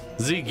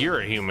 Zeeg, you're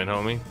a human,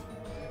 homie.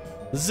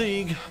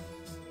 Zeeg,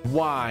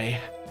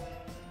 why?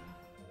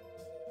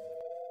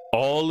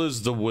 All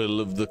is the will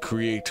of the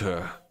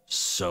Creator,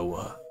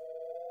 Soa.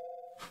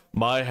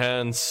 My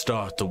hands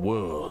start the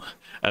world,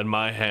 and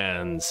my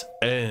hands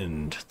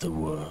end the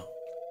world.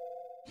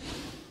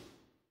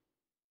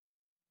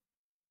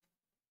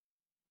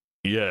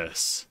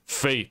 Yes,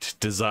 fate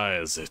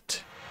desires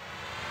it.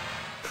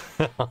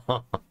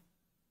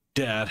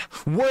 Dad,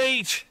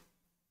 wait!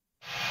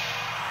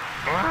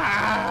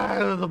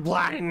 Ah, the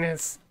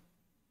blindness.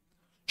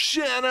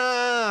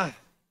 Shanna!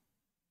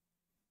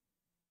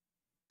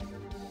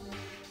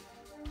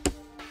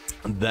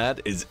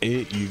 That is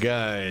it, you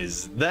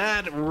guys.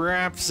 That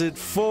wraps it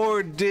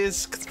for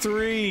Disc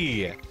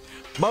 3.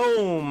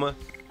 Boom!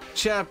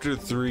 Chapter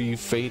 3,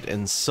 Fate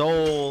and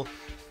Soul.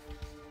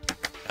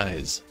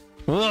 Guys.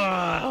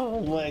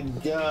 Oh my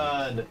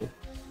god.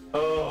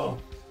 Oh,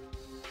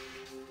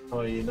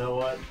 you know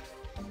what?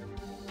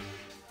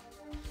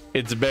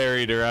 It's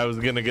buried, or I was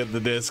gonna get the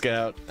disc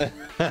out.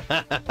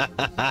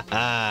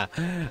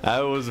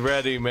 I was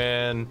ready,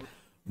 man.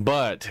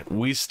 But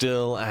we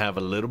still have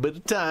a little bit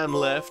of time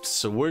left,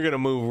 so we're gonna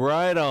move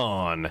right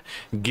on,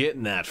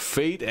 getting that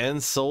Fate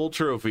and Soul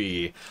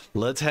trophy.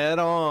 Let's head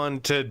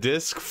on to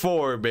Disc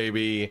 4,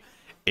 baby.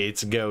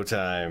 It's go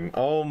time.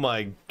 Oh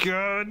my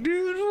god,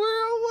 dude,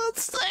 we're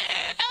almost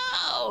there.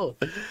 Oh,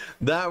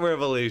 that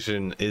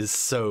revelation is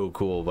so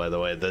cool, by the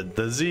way. The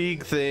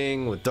Zeeg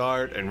thing with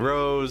Dart and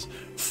Rose,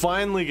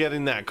 finally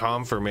getting that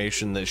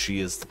confirmation that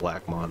she is the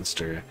Black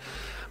Monster.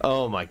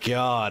 Oh my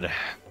god.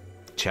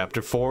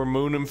 Chapter 4,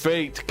 Moon and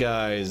Fate,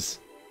 guys.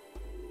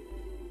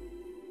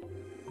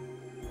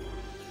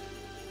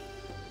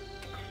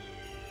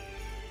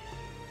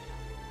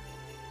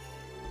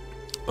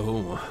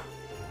 Oh.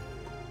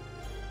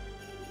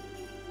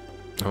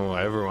 Oh,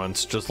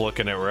 everyone's just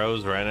looking at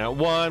Rose right now.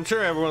 Well, I'm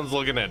sure everyone's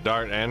looking at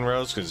Dart and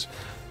Rose, because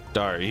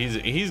Dart,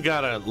 he's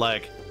gotta,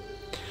 like,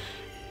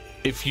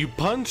 if you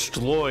punched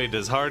Lloyd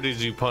as hard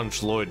as you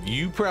punched Lloyd,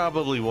 you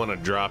probably want to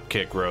drop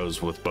kick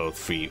Rose with both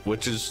feet,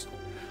 which is,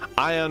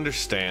 I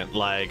understand,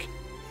 like,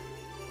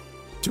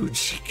 dude,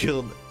 she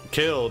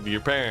killed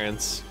your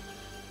parents.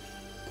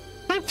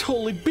 I'm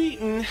totally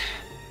beaten.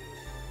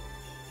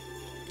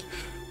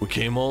 We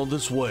came all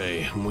this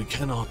way, and we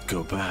cannot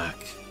go back.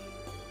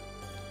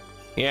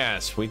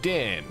 Yes, we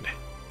did.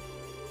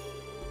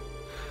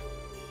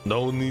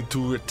 No need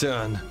to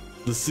return.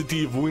 The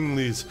city of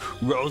Winleys,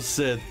 Rose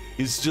said,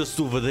 is just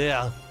over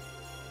there.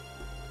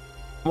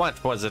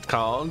 What was it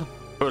called?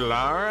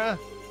 Ulara?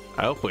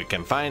 I hope we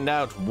can find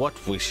out what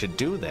we should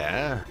do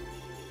there.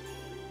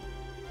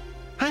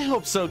 I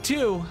hope so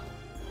too.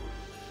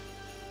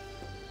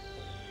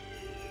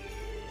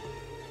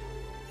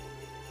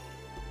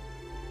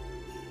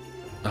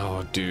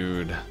 Oh,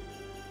 dude.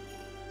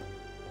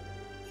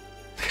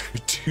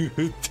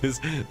 Dude,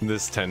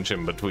 this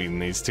tension between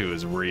these two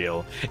is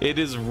real. It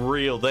is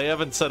real. They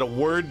haven't said a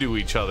word to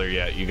each other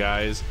yet, you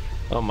guys.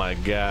 Oh my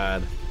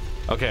god.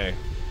 Okay.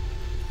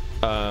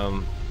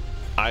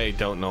 I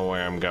don't know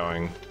where I'm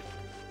going,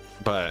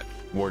 but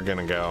we're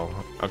gonna go.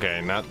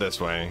 Okay, not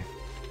this way.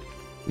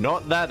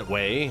 Not that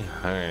way.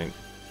 Alright.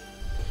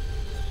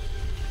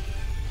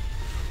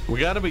 We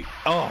gotta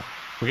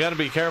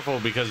be careful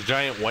because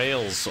giant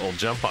whales will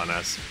jump on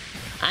us.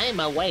 I'm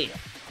a whale.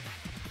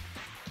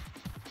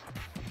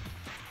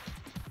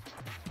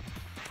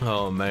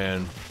 Oh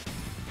man.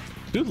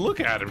 Dude, look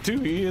at him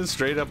too. He is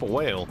straight up a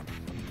whale.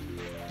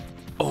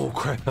 Oh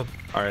crap.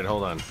 Alright,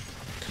 hold on.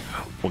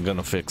 We're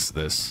gonna fix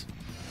this.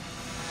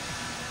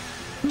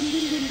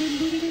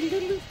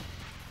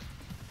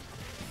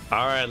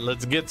 Alright,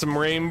 let's get some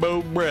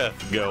rainbow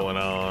breath going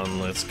on.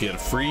 Let's get a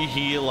free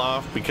heal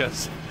off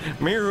because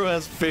Miru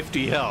has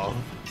 50 health.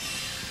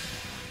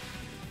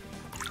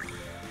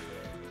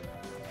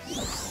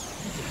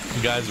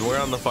 Guys, we're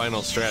on the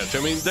final stretch.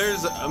 I mean,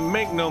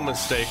 make no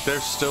mistake,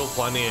 there's still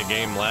plenty of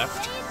game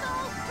left.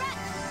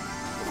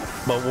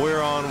 But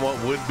we're on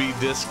what would be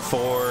disc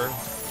 4.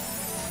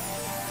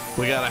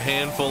 We got a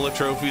handful of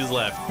trophies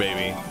left,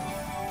 baby.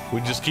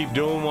 We just keep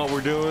doing what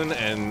we're doing,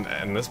 and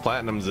this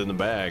platinum's in the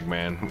bag,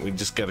 man. We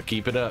just gotta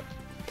keep it up.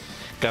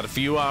 Got a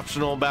few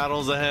optional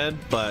battles ahead,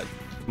 but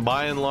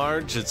by and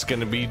large, it's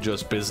gonna be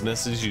just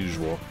business as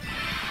usual.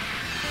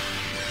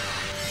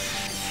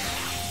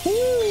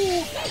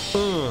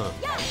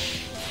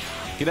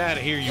 Get out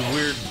of here, you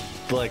weird,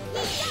 like,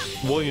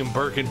 William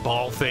Birkin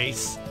ball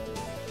face.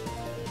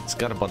 It's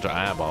got a bunch of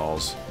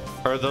eyeballs.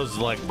 Or are those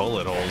like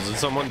bullet holes? Did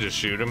someone just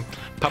shoot him?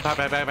 Pop, pop,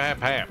 pop, pop, pop,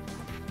 pop.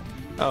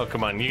 Oh,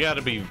 come on. You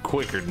gotta be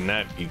quicker than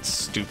that, you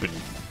stupid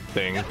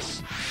thing.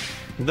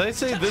 Did they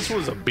say this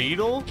was a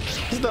beetle?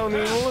 This don't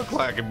even look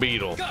like a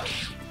beetle.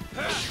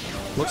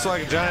 Looks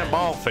like a giant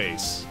ball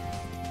face.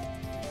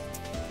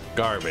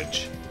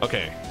 Garbage.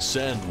 Okay,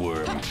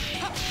 sandworm.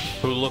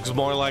 Who looks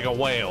more like a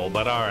whale,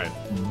 but alright.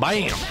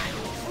 Bam!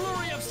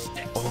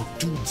 Oh,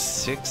 dude,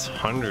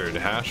 600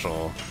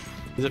 Hashel.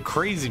 He's a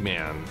crazy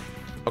man.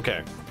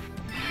 Okay.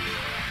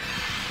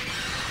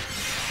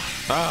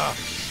 Ah!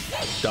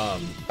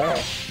 Dumb.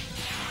 Oh.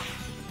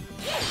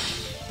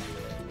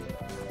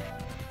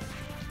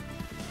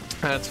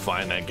 That's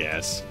fine, I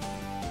guess.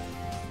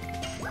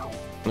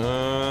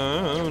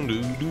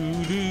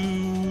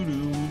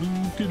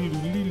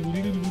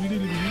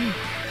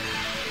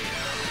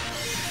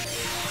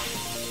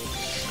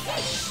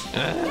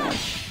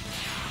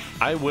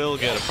 I will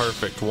get a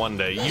perfect one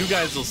day. You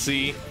guys will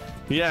see.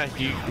 Yeah,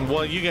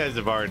 you guys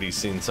have already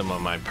seen some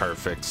of my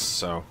perfects,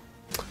 so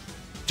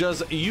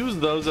just use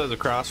those as a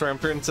cross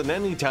reference, and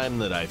any time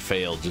that I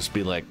fail, just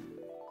be like,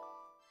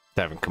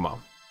 Devin, come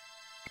on.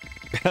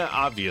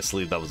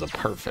 Obviously, that was a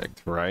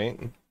perfect, right?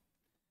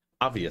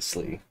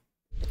 Obviously.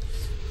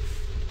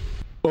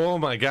 Oh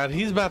my god,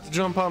 he's about to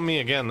jump on me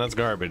again. That's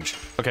garbage.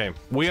 Okay,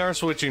 we are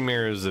switching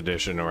Miru's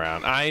edition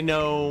around. I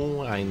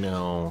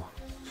know.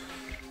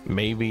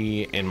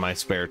 Maybe in my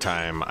spare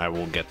time I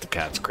will get the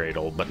cat's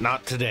cradle, but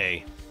not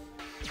today.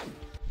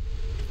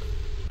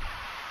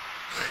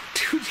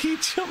 Dude, he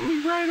jumped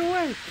me right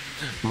away.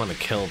 I'm gonna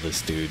kill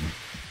this dude.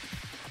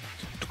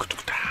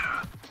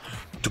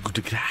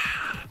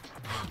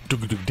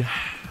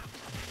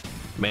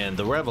 Man,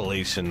 the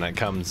revelation that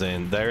comes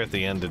in there at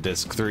the end of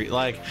disc 3,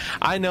 like,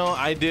 I know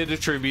I did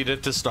attribute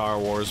it to Star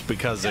Wars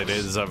because it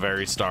is a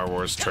very Star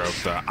Wars trope,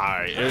 the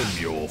I am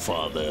your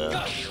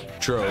father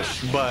trope,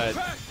 but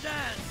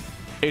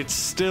it's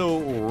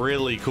still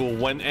really cool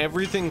when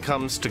everything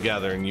comes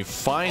together and you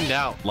find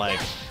out, like,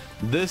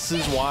 this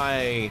is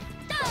why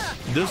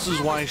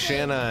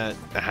Shanna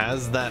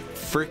has that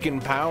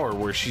freaking power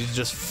where she's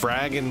just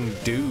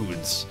fragging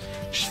dudes.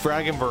 She's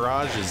fragging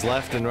barrages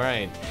left and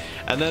right.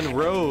 And then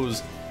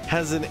Rose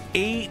has an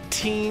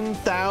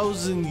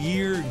 18,000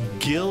 year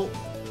guilt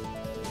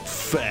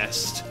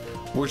fest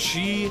where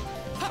she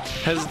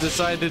has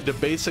decided to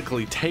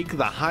basically take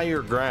the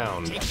higher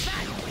ground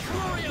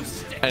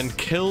and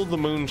kill the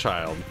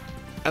Moonchild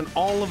and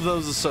all of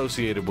those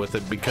associated with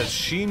it because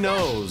she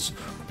knows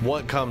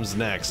what comes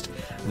next.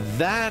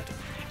 That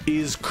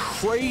is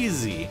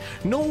crazy.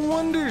 No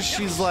wonder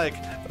she's like,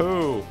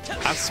 oh,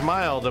 I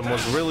smiled and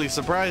was really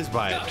surprised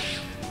by it.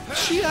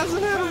 She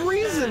hasn't had a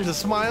reason to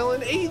smile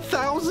in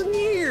 8,000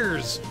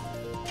 years.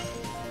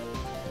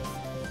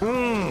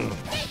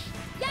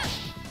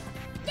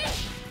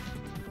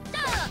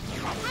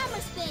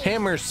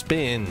 Hammer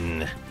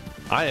spin.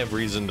 I have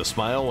reason to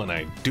smile when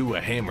I do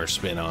a hammer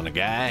spin on a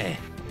guy.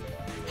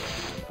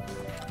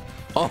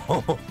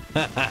 Oh,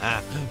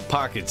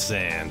 pocket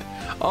sand.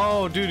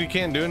 Oh, dude, you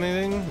can't do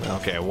anything?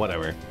 Okay,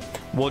 whatever.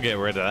 We'll get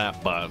rid of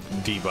that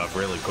debuff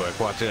really quick.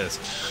 Watch this.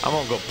 I'm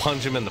gonna go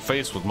punch him in the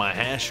face with my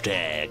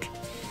hashtag.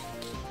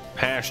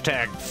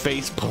 Hashtag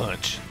face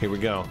punch. Here we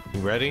go.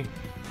 You ready?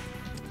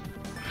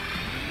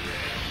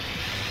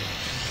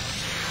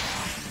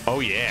 Oh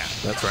yeah,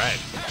 that's right.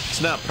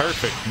 It's not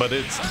perfect, but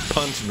it's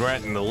punching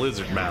right in the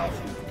lizard mouth.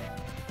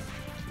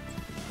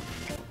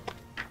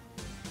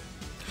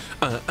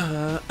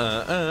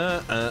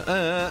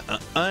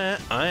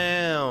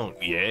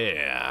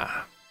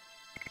 Yeah.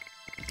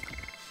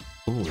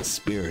 Ooh, a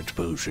spirit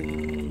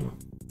potion.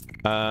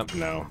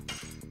 No.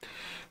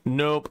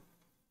 Nope.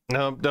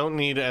 Nope, don't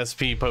need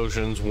SP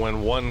potions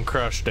when one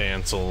crush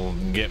dance will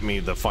get me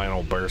the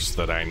final burst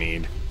that I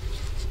need.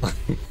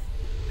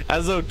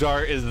 As though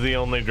Dart is the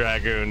only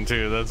Dragoon,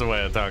 too. That's the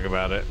way I talk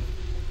about it.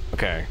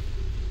 Okay.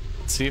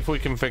 Let's see if we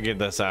can figure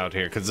this out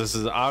here, because this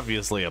is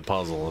obviously a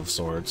puzzle of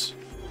sorts.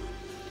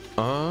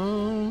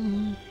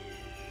 Feel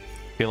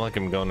like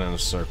I'm going in a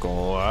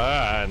circle.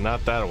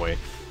 Not that way.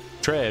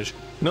 Trash.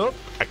 Nope.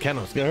 I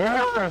cannot.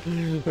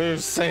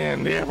 There's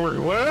sand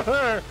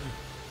everywhere.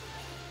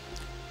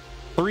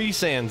 3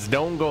 sands.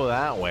 Don't go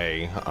that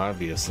way,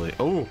 obviously.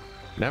 Oh,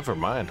 never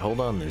mind. Hold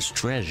on. There's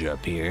treasure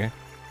up here.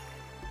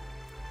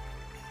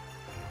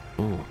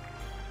 Oh,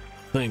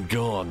 thank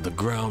God the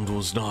ground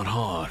was not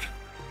hard.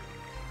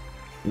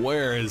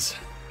 Where is...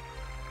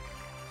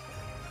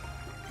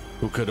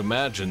 Who could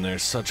imagine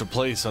there's such a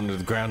place under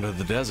the ground of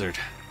the desert?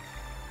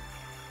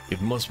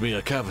 It must be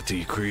a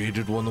cavity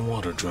created when the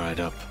water dried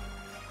up.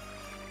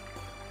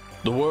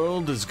 The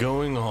world is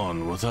going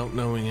on without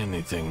knowing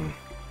anything.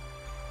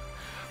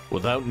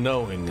 Without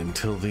knowing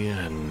until the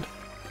end.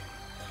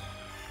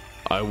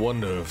 I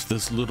wonder if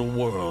this little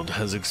world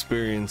has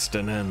experienced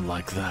an end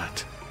like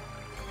that.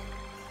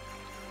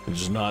 It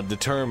is not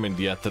determined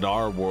yet that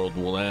our world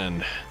will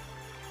end.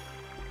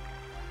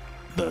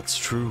 That's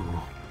true.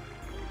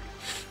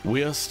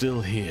 We are still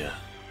here.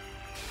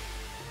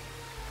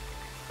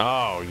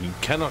 Oh, you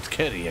cannot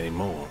carry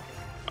anymore.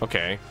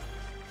 Okay.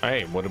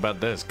 Hey, what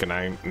about this? Can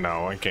I?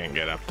 No, I can't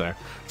get up there.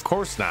 Of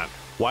course not.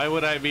 Why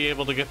would I be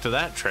able to get to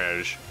that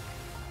treasure?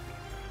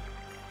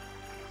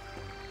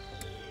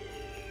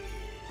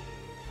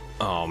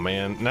 Oh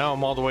man, now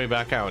I'm all the way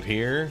back out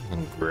here.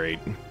 Great.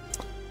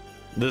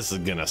 This is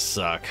gonna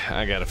suck.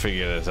 I gotta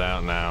figure this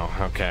out now.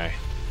 Okay.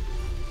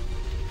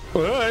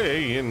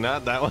 Hey,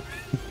 not that one.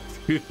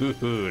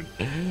 Dude.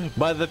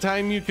 By the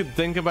time you could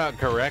think about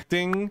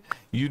correcting,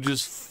 you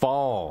just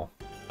fall.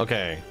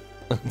 Okay.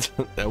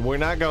 We're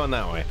not going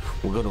that way.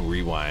 We're gonna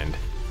rewind.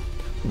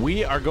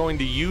 We are going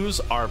to use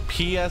our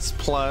PS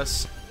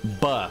Plus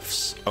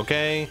buffs,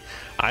 okay?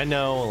 I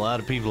know a lot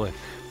of people are,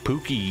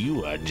 Pookie,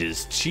 you are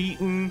just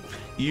cheating.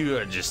 You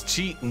are just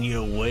cheating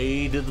your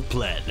way to the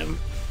platinum.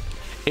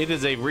 It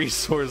is a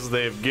resource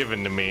they've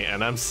given to me,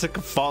 and I'm sick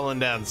of falling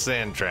down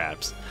sand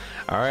traps.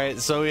 Alright,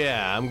 so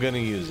yeah, I'm gonna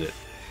use it.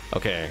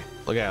 Okay,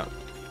 look out.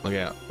 Look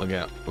out, look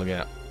out, look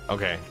out.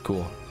 Okay,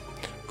 cool.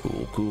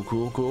 Cool, cool,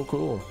 cool, cool,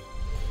 cool.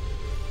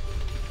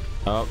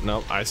 Oh,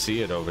 no, I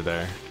see it over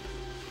there.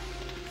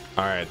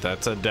 Alright,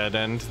 that's a dead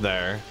end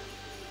there.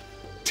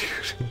 Dude.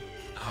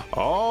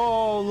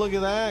 Oh, look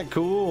at that.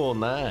 Cool,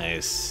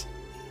 nice.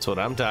 That's what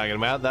I'm talking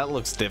about. That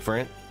looks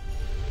different.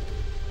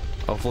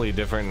 Hopefully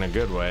different in a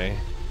good way.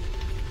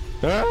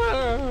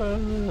 Ah,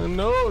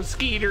 no,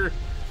 Skeeter.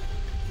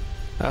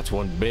 That's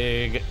one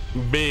big,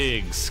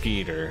 big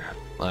Skeeter.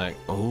 Like,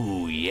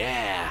 oh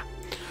yeah.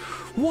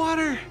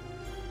 Water.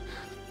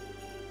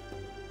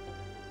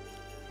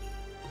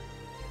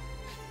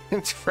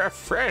 It's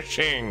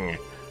refreshing.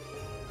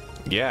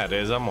 Yeah, it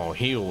is. I'm gonna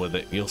heal with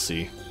it. You'll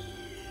see.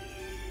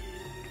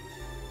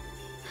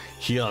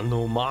 Here,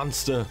 no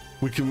monster.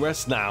 We can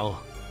rest now.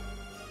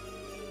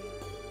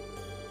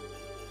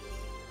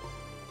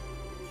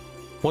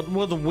 What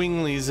will the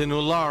Winglies in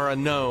Ulara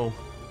know?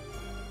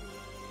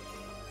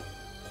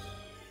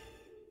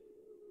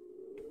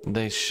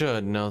 They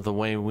should know the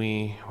way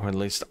we, or at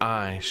least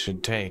I,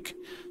 should take.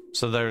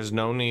 So there's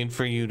no need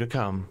for you to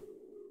come.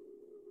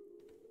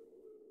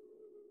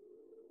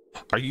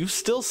 Are you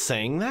still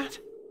saying that?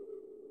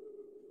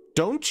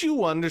 Don't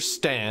you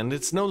understand?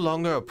 It's no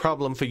longer a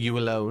problem for you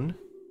alone.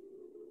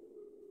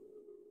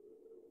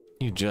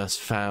 You just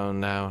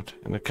found out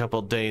a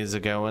couple days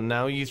ago, and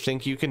now you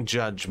think you can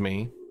judge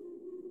me.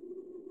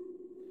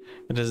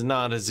 It is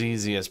not as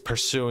easy as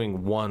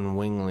pursuing one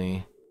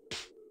Wingley.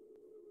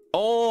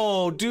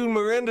 Oh, dude,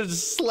 Miranda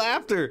just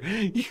slapped her.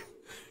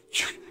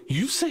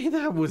 You say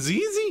that was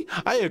easy?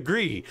 I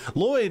agree.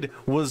 Lloyd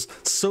was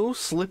so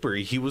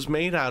slippery. He was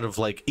made out of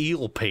like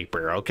eel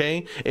paper,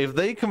 okay? If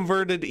they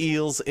converted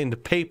eels into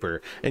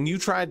paper and you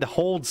tried to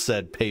hold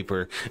said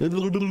paper,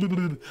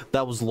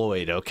 that was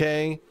Lloyd,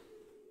 okay?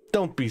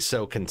 Don't be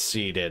so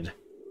conceited.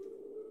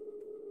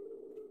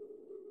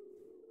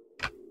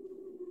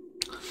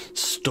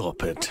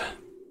 Stop it.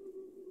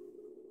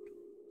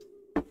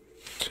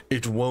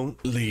 It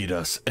won't lead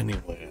us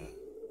anywhere.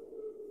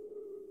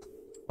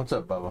 What's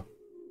up, Bubba?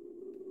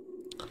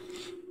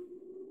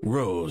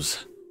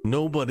 Rose,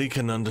 nobody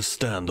can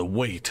understand the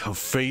weight of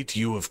fate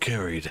you have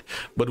carried,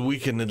 but we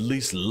can at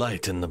least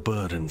lighten the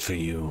burden for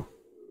you.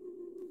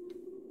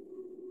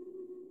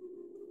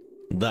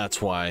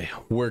 That's why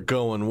we're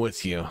going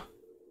with you.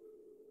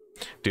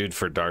 Dude,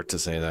 for Dart to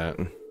say that.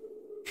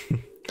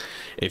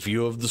 If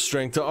you have the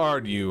strength to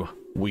argue,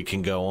 we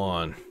can go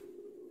on.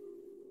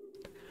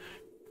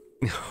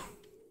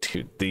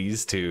 Dude,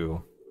 these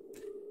two,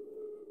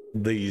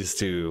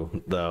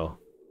 though.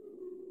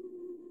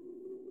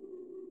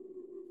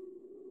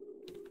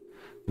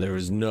 There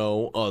is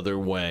no other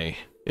way,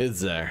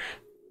 is there?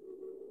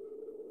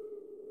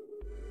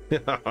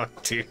 Oh,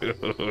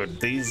 dude,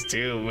 these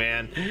two,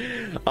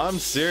 man. I'm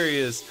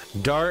serious.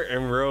 Dart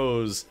and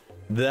Rose,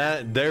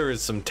 that there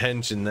is some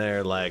tension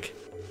there, like,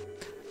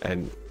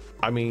 and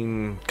I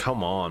mean,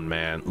 come on,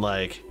 man.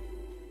 Like,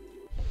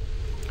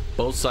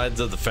 both sides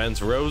of the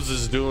fence. Rose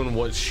is doing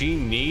what she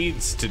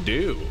needs to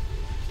do.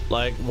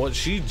 Like, what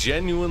she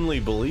genuinely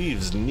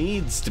believes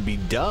needs to be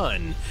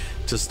done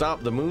to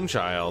stop the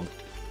Moonchild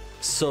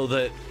so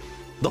that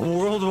the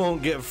world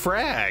won't get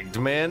fragged,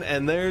 man.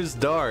 And there's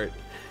Dart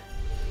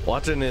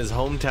watching his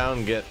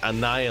hometown get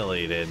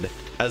annihilated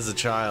as a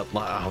child.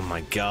 Oh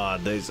my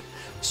god, there's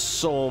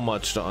so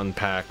much to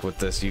unpack with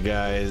this, you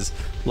guys.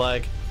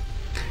 Like,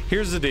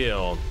 here's the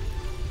deal.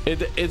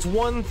 It's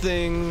one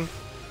thing,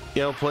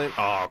 you know, playing.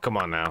 Oh, come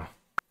on now.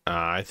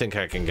 I think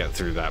I can get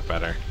through that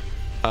better.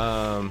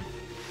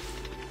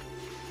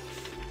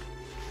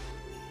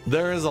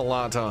 There is a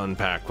lot to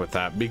unpack with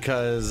that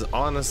because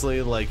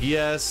honestly, like,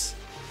 yes,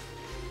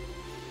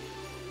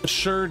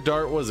 sure,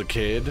 Dart was a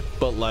kid,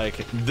 but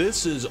like,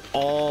 this is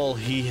all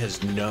he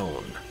has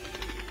known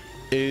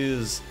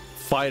is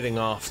fighting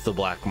off the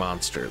black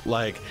monster,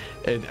 like,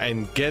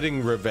 and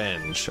getting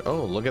revenge.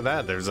 Oh, look at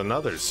that, there's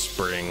another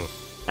spring.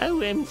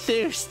 Oh, I'm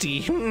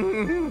thirsty.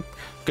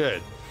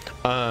 Good.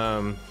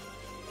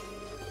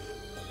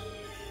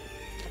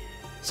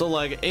 So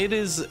like, it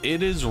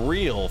is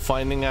real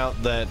finding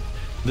out that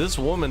this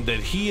woman that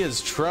he has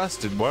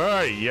trusted,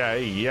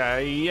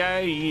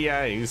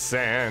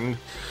 sand,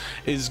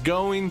 is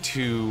going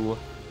to,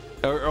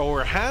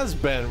 or has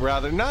been,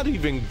 rather, not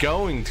even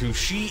going to.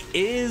 She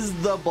is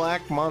the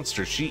black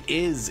monster. She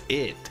is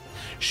it.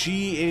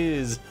 She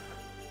is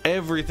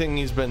everything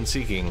he's been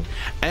seeking.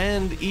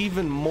 And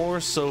even more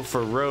so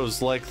for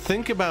Rose. Like,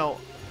 think about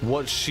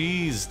what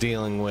she's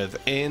dealing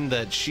with, in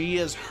that she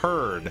has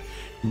heard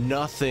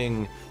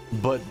nothing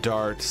but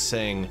Dart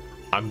saying,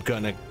 I'm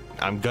gonna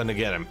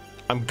get him.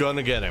 I'm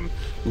gonna get him.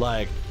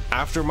 Like,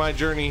 after my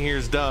journey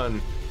here's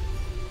done,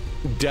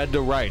 dead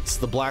to rights.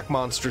 The black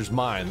monster's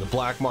mine. The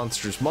black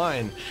monster's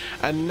mine.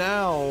 And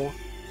now,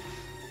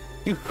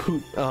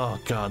 oh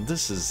god,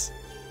 this is,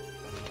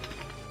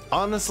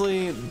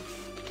 honestly,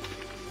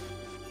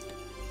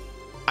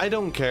 I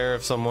don't care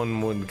if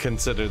someone would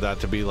consider that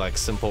to be like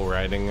simple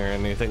writing or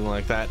anything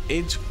like that.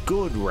 It's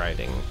good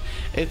writing.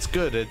 It's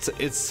good.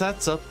 It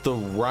sets up the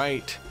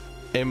right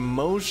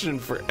emotion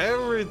for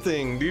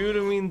everything, dude. I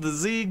mean, the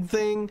Zeeg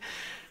thing,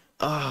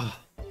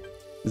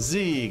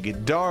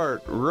 Zeeg,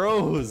 Dart,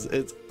 Rose,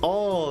 it's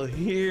all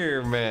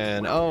here,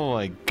 man. Oh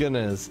my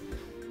goodness.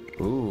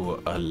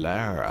 Ooh,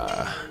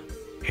 Alara.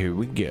 Here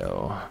we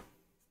go.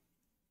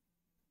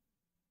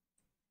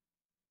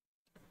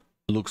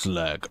 Looks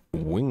like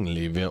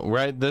Wingleyville,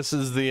 right? This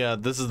is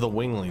the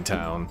Wingley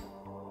town.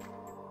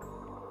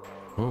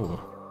 Ooh.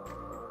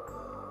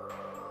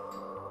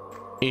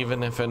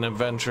 Even if an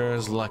adventurer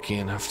is lucky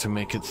enough to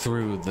make it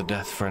through the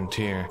death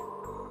frontier,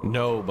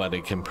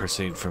 nobody can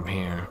proceed from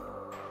here.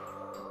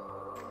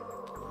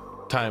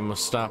 Time was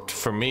stopped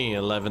for me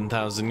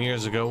 11,000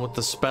 years ago with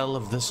the spell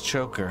of this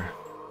choker.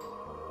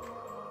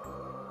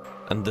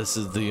 And this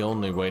is the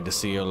only way to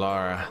see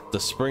Olara, the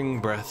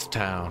Spring Breath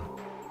town.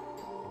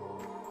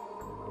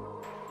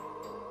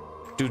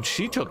 Dude,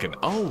 she took an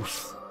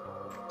oath.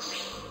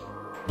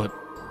 But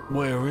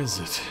where is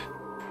it?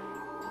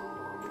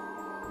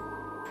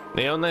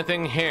 The only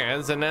thing here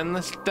is an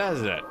endless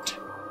desert.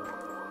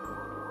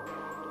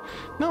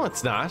 No,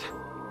 it's not.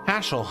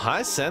 Hashel,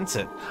 I sense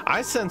it.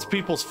 I sense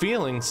people's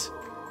feelings.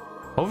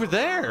 Over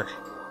there.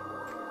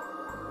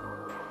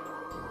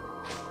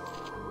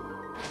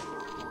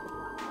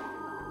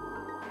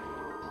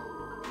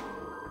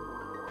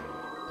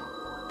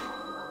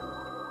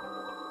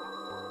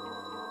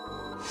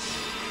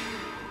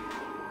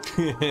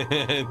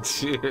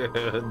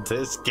 Dude,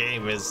 this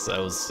game is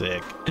so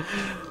sick.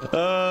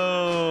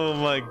 Oh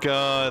my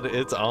god,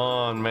 it's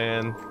on,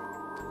 man.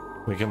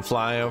 We can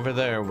fly over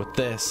there with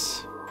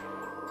this.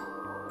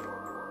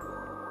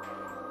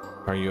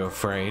 Are you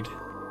afraid?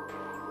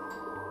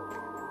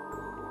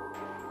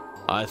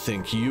 I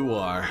think you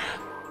are.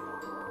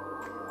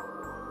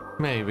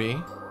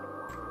 Maybe.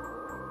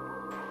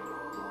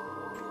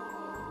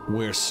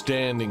 We're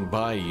standing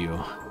by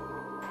you.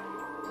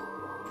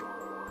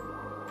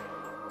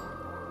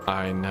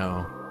 I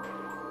know.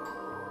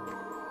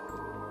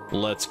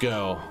 Let's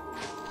go.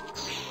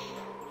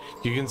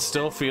 You can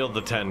still feel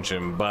the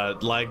tension,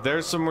 but like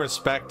there's some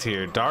respect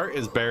here. Dart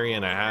is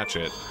burying a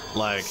hatchet.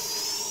 Like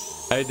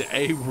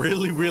a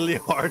really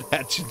hard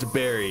hatchet to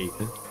bury.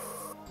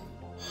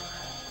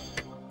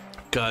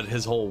 God,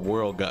 his whole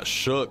world got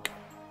shook.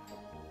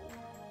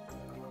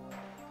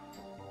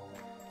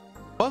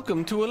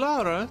 Welcome to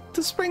Alara,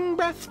 the Spring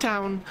Breath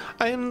Town.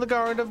 I am the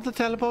guard of the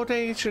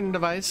teleportation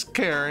device,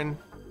 Karen.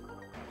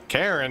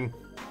 Karen?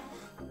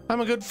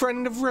 I'm a good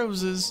friend of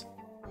Rose's.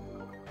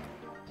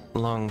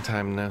 Long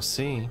time no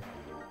see.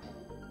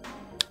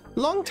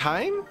 Long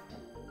time?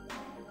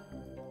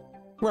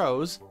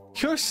 Rose,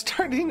 you're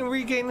starting to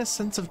regain a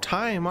sense of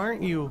time,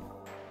 aren't you?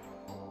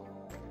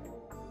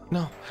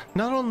 No,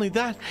 not only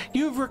that,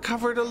 you've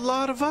recovered a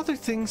lot of other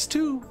things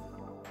too.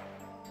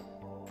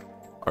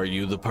 Are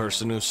you the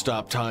person who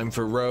stopped time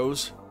for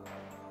Rose?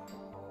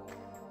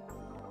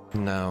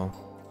 No.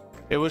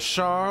 It was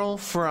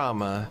Charles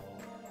Frama.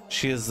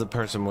 She is the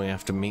person we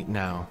have to meet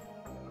now.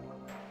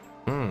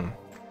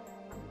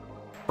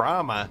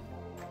 Frama?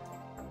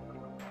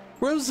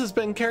 Rose has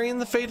been carrying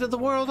the fate of the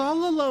world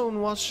all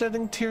alone while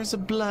shedding tears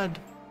of blood.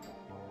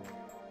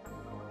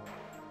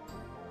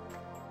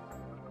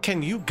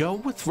 Can you go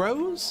with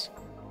Rose?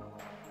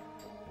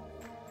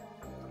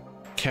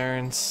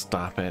 Karen,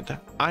 stop it.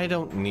 I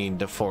don't need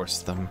to force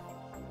them.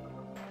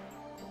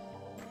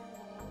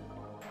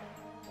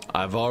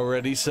 I've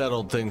already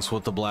settled things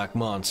with the Black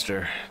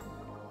Monster.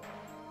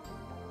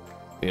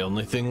 The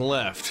only thing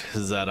left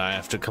is that I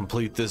have to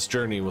complete this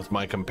journey with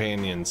my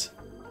companions.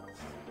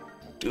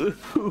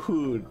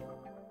 Dude,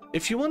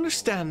 if you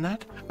understand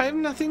that, I have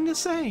nothing to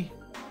say.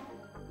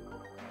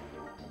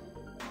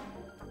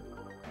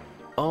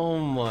 Oh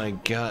my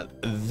god,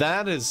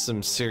 that is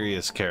some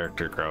serious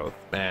character growth,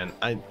 man.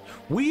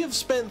 We have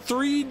spent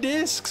 3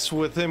 discs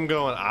with him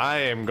going, I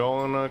am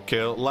gonna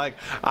kill, like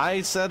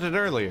I said it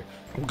earlier,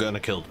 I'm gonna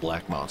kill the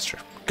Black Monster.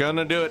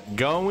 Gonna do it,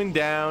 going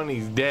down,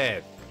 he's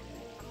dead.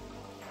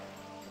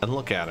 And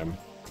look at him.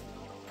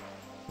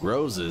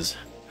 Roses.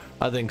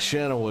 I think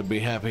Shanna would be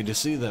happy to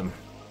see them.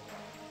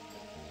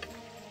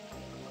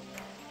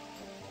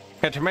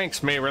 It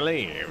makes me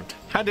relieved.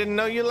 I didn't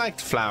know you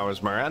liked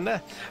flowers,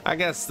 Miranda. I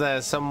guess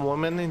there's some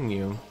woman in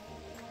you.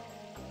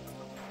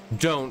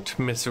 Don't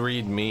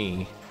misread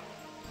me.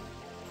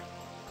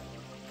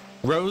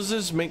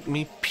 Roses make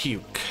me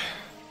puke.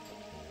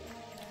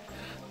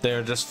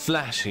 They're just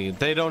flashy.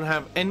 They don't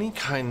have any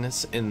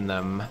kindness in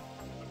them.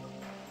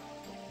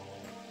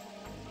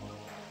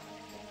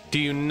 Do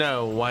you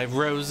know why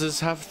roses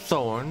have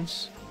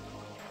thorns?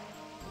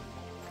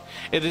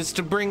 It is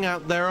to bring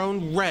out their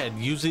own red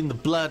using the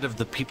blood of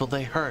the people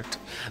they hurt.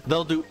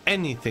 They'll do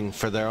anything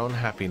for their own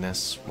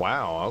happiness.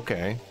 Wow,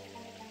 okay.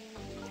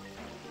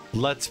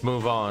 Let's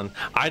move on.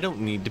 I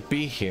don't need to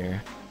be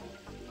here.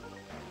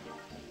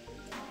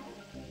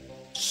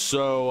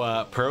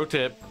 So, pro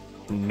tip,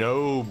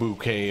 no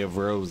bouquet of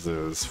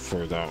roses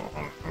for that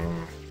one.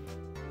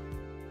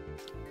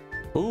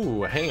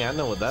 Ooh, hey, I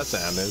know what that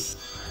sound is.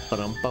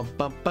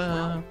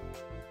 Ba-dum-bum-bum-bum.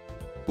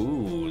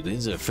 Ooh,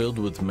 these are filled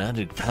with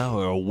magic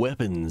power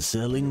weapons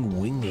selling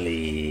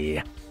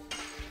Wingly.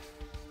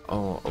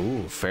 Oh,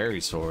 ooh,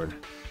 fairy sword.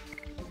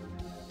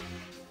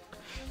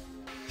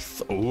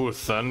 Ooh,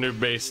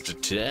 thunder-based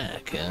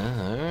attack.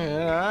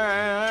 Alright,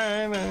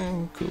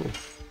 cool.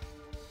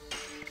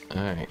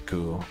 Alright,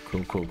 cool.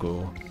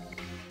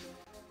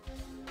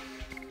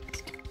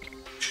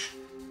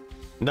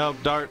 No,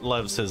 Dart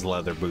loves his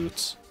leather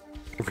boots.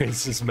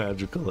 Raises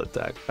magical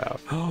attack power.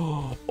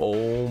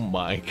 Oh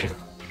my god.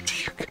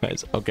 You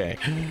guys, okay,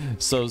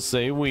 so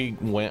say we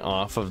went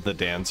off of the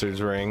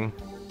dancer's ring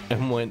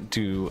and went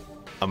to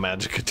a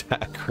magic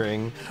attack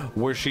ring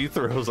where she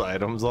throws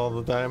items all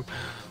the time.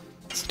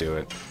 Let's do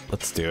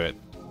it.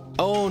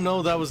 Oh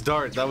no, that was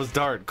Dart.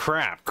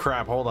 Crap.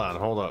 Hold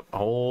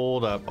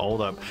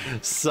up.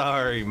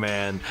 Sorry,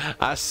 man.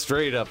 I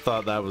straight up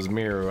thought that was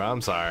Miru.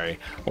 I'm sorry.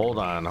 Hold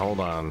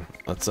on.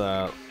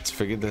 Let's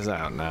figure this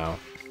out now.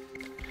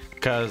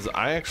 Cause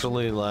I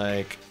actually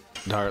like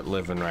Dart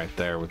living right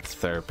there with the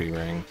therapy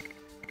ring.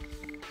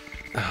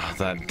 Oh,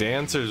 that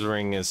dancer's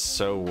ring is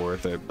so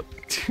worth it.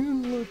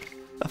 Dude, look,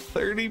 a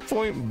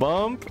 30-point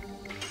bump.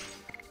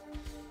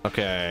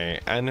 Okay,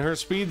 and her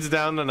speed's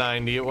down to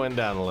 90. It went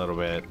down a little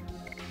bit.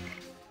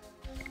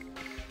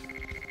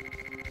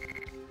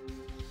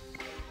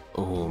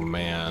 Oh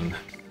man,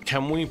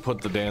 can we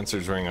put the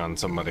dancer's ring on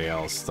somebody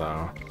else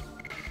though?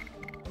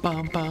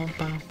 Oh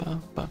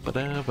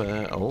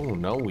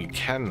no, we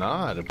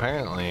cannot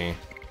apparently.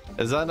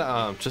 Is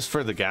that just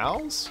for the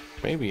gals?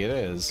 Maybe it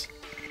is,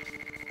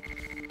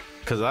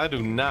 because I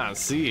do not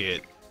see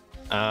it.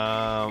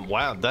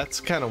 Wow, that's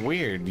kind of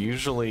weird.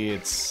 Usually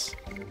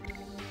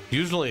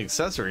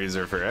accessories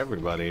are for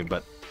everybody,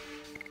 but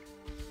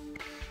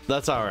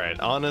that's all right,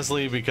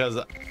 honestly, because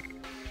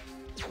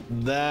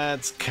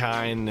that's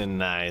kind of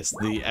nice.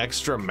 The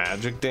extra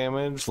magic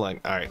damage, like,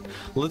 all right,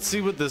 let's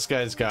see what this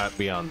guy's got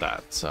beyond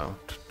that. So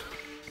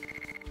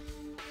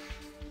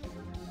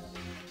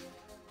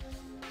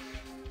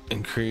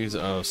increase,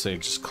 oh,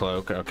 Sage's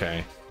cloak.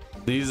 Okay,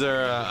 these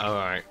are all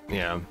right.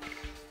 Yeah,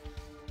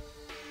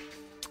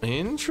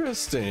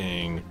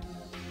 interesting.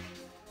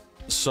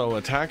 So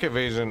attack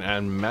evasion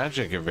and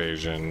magic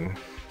evasion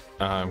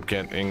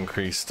get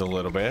increased a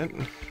little bit.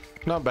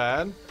 Not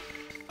bad.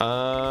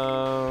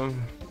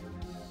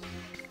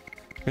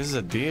 Here's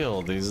the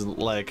deal. These,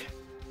 like,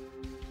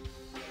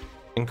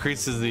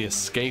 increases the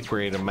escape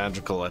rate of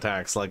magical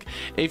attacks. Like,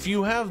 if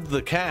you have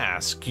the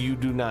cask, you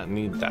do not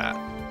need that.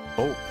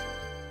 Oh.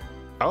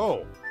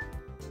 Oh.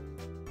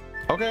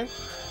 Okay.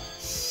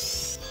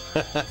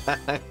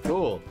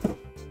 Cool.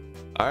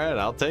 All right,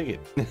 I'll take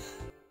it.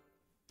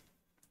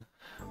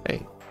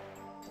 Hey.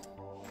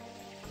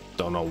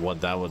 Don't know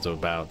what that was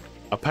about.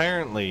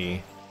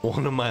 Apparently,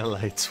 one of my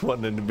lights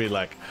wanted to be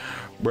like,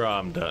 bro,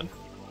 I'm done.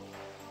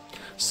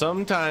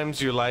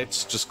 Sometimes your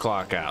lights just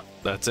clock out.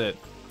 That's it.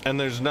 And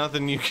there's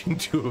nothing you can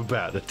do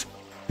about it.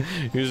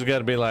 You just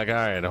gotta be like, all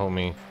right,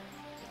 homie.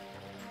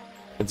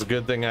 It's a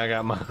good thing I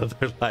got my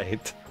other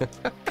light.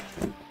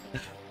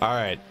 All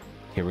right,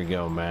 here we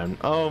go, man.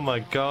 Oh my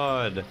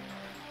God.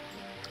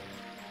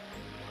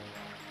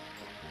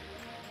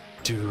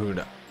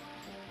 Dude.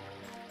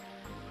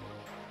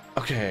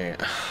 Okay,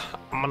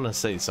 I'm gonna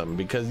say something,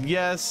 because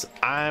yes,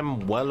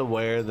 I'm well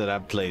aware that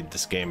I've played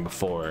this game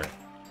before.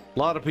 A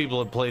lot of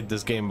people have played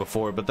this game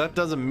before, but that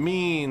doesn't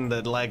mean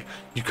that, like,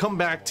 you come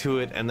back to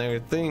it and there are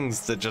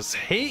things that just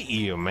hate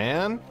you,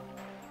 man.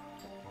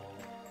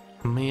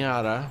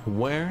 Miata,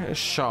 where is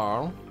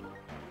Charles?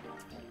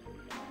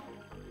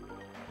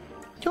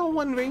 You're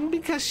wondering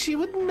because she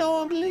would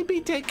normally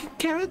be taking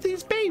care of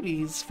these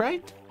babies,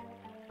 right?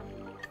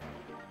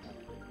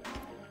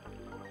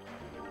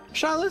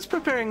 Charlotte's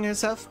preparing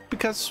herself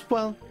because,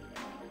 well,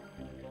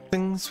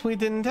 things we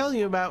didn't tell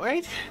you about,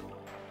 right?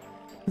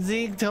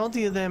 Zeke told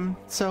you them,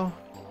 so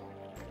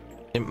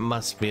it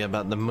must be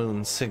about the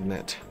moon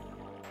signet.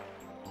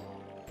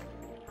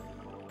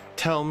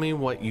 Tell me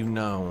what you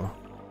know.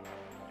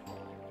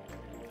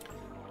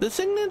 The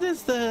signet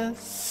is the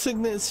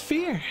signet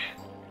sphere.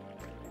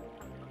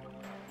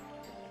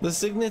 The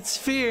signet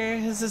sphere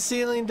is a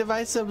sealing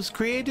device that was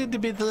created to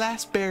be the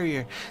last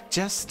barrier,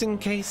 just in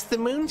case the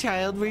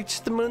moonchild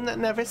reached the moon that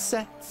never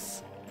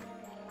sets.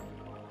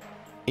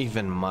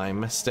 Even my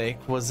mistake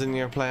was in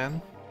your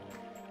plan?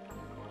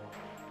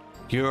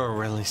 You're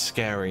really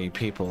scary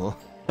people.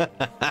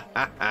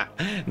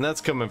 And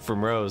that's coming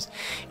from Rose.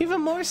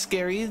 Even more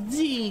scary is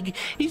Zeeg.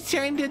 He's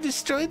trying to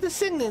destroy the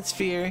signet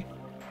sphere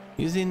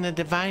using the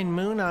divine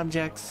moon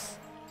objects.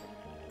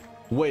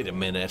 Wait a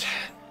minute.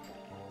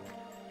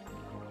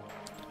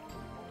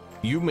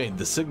 You made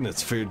the signet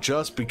sphere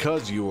just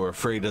because you were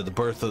afraid of the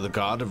birth of the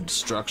god of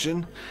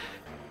destruction?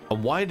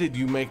 And why did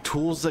you make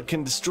tools that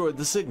can destroy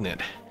the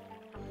signet?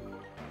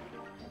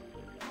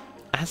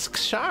 Ask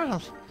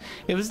Charles.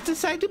 It was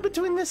decided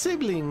between the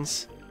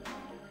siblings.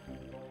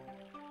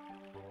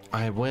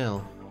 I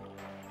will.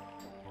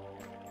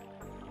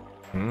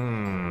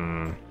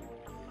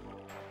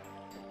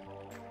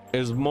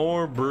 There's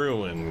more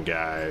brewing,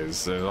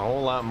 guys. There's a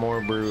whole lot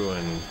more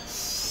brewing.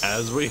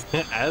 As we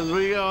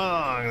go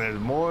along, there's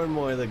more and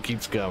more that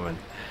keeps coming.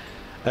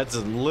 That's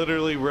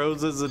literally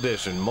Rose's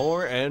edition.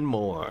 More and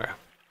more.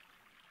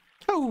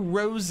 Oh,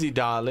 Rosie,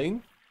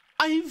 darling.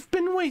 I've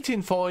been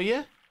waiting for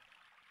you.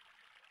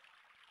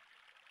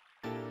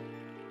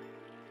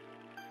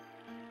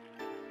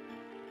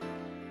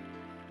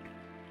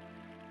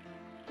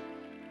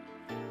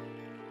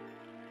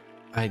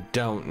 I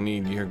don't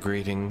need your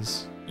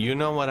greetings. You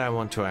know what I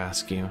want to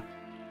ask you.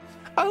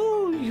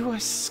 Oh, you are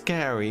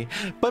scary.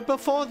 But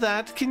before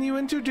that, can you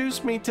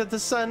introduce me to the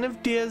son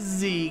of dear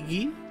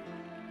Ziggy?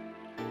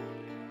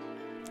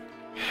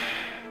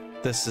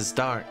 This is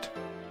Dart.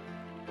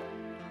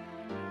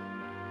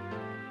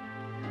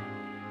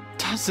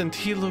 Doesn't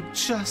he look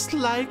just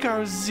like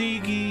our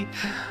Ziggy?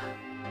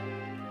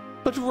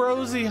 But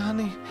Rosie,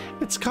 honey,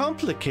 it's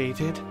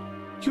complicated.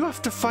 You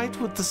have to fight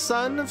with the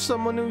son of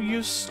someone who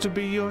used to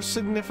be your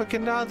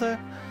significant other.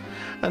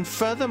 And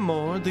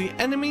furthermore, the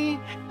enemy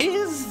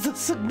is the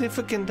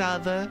significant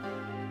other.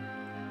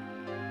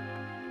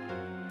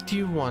 Did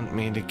you want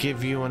me to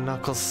give you a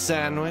knuckle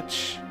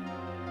sandwich?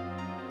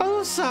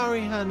 Oh,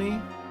 sorry,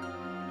 honey.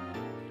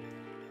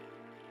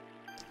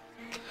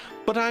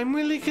 But I'm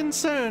really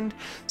concerned,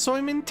 so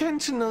I'm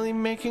intentionally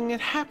making it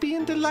happy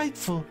and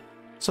delightful,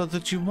 so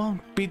that you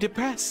won't be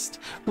depressed,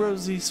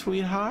 Rosie,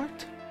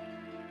 sweetheart.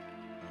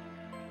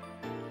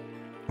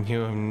 You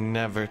have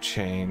never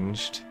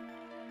changed.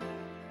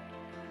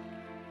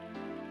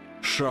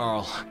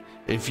 Charles,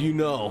 if you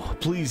know,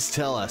 please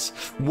tell us,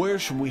 where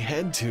should we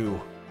head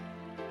to?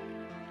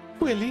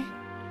 Willie,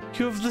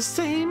 you have the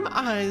same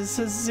eyes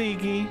as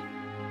Ziggy.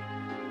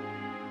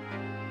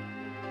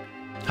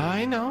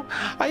 I know.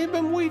 I have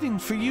been waiting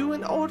for you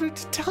in order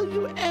to tell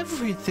you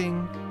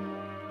everything.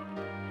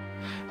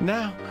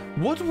 Now,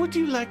 what would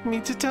you like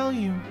me to tell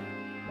you?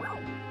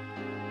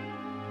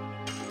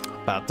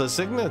 About the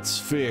Signet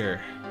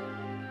Sphere.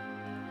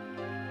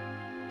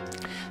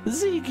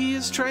 Ziggy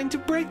is trying to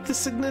break the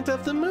signet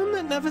of the moon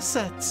that never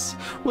sets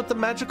with the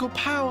magical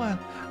power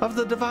of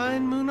the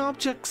divine moon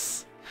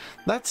objects.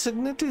 That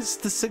signet is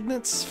the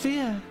Signet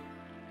Sphere.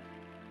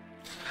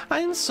 I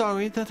am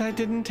sorry that I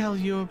didn't tell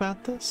you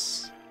about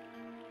this.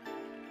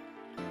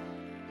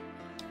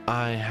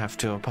 I have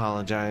to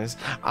apologize.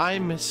 I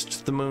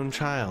missed the moon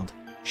child,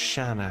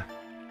 Shanna.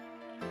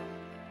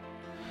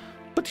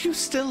 But you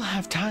still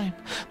have time.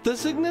 The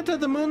signet of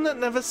the moon that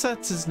never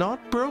sets is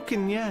not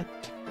broken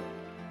yet.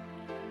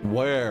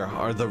 Where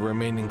are the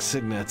remaining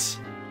signets?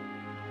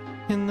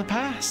 In the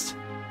past,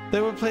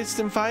 they were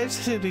placed in 5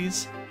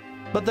 cities,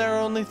 but there are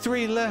only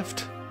 3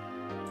 left.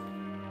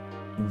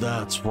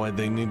 That's why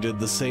they needed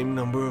the same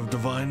number of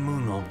divine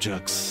moon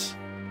objects.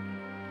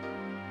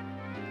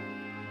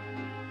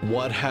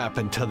 What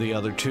happened to the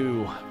other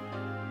 2?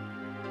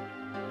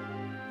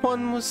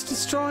 One was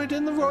destroyed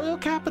in the royal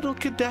capital,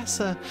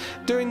 Cadessa,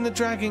 during the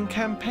Dragon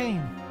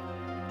campaign.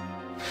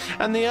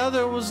 And the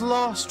other was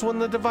lost when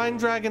the divine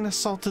dragon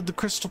assaulted the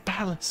Crystal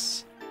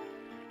Palace.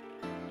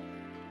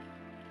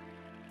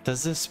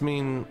 Does this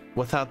mean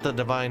without the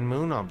divine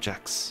moon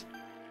objects,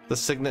 the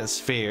Signet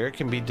Sphere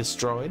can be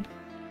destroyed?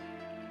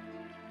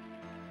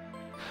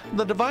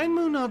 The divine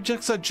moon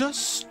objects are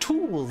just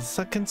tools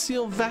that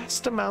conceal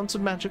vast amounts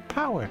of magic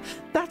power.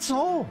 That's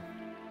all.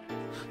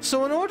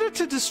 So in order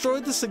to destroy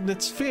the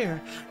Signet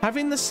Sphere,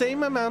 having the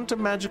same amount of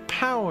magic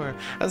power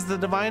as the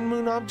divine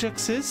moon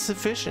objects is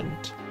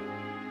sufficient.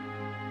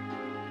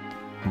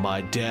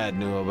 My dad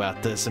knew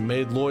about this and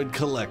made Lloyd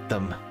collect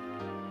them.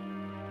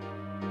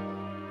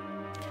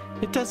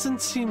 It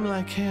doesn't seem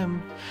like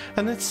him,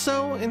 and it's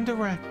so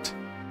indirect.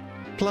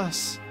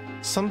 Plus,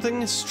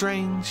 something is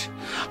strange.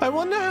 I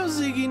wonder how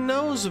Ziggy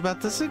knows about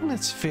the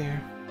Signet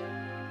Sphere.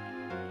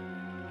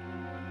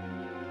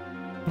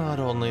 Not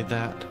only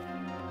that,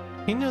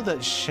 he knew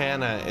that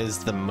Shanna is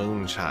the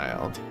moon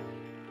child.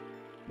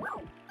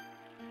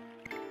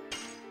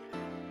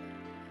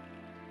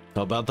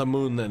 About the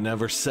moon that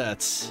never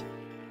sets.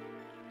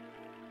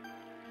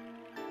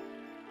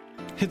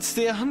 It's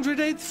the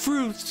 108th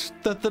fruit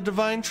that the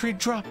divine tree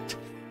dropped.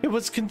 It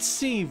was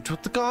conceived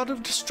with the god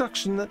of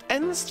destruction that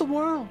ends the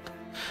world.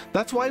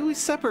 That's why we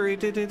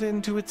separated it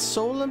into its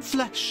soul and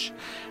flesh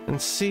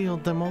and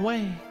sealed them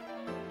away.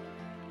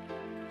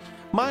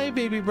 My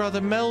baby brother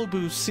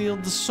Melbu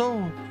sealed the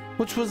soul,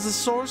 which was the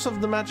source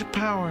of the magic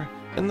power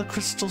in the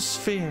crystal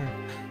sphere.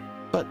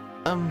 But,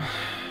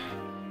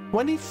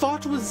 when he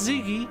fought with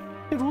Ziggy,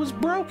 it was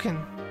broken.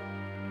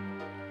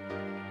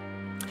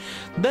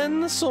 Then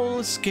the soul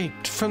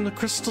escaped from the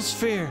crystal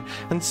sphere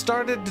and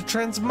started to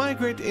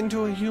transmigrate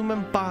into a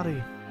human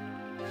body.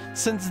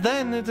 Since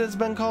then, it has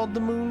been called the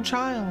Moon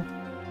Child.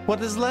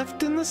 What is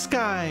left in the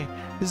sky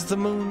is the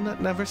moon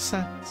that never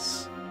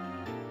sets.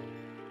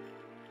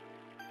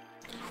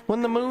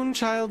 When the Moon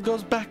Child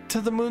goes back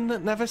to the moon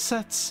that never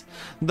sets,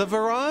 the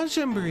Virage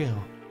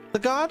embryo, the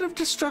god of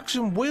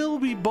destruction, will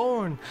be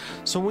born.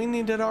 So we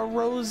needed our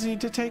Rosie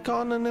to take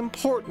on an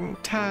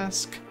important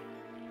task.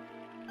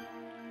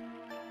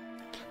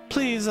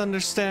 Please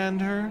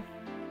understand her.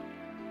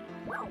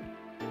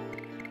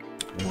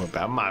 What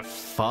about my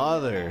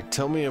father?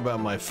 Tell me about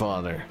my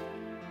father.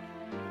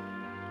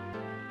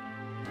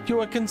 You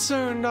are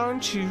concerned,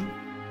 aren't you?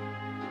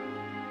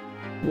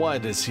 Why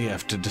does he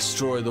have to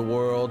destroy the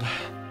world?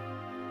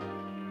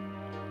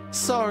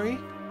 Sorry,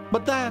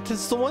 but that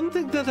is the one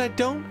thing that I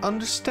don't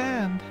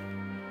understand.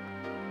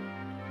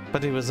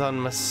 But he was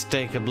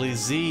unmistakably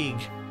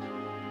Zeeg.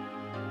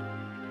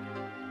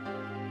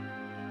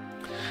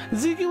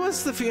 Ziggy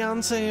was the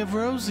fiancé of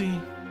Rosie.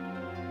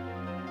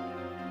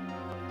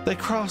 They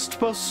crossed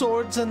both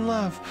swords and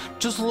love.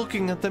 Just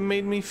looking at them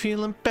made me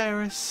feel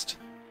embarrassed.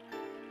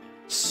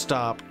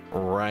 Stop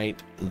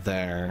right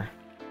there.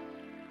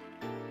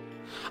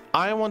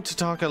 I want to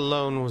talk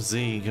alone with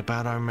Zeeg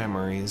about our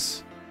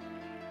memories.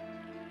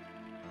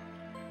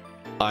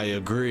 I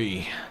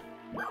agree.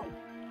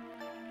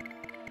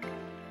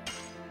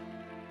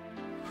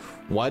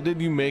 Why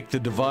did you make the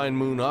divine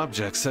moon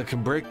objects that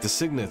can break the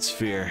Signet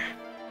Sphere?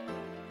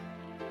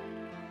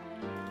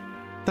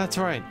 That's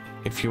right.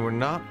 If you were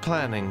not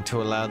planning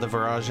to allow the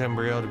Virage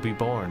embryo to be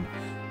born,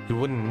 you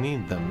wouldn't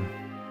need them.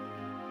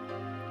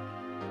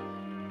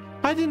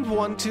 I didn't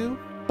want to,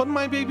 but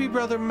my baby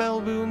brother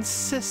Melbu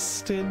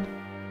insisted.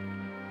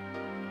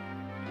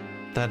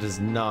 That is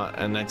not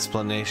an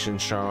explanation,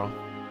 Charles.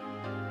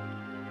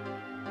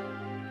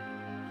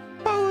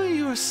 Oh,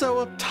 you are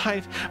so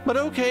uptight, but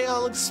okay,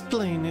 I'll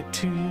explain it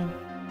to you.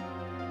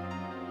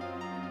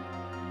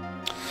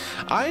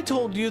 I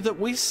told you that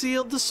we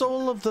sealed the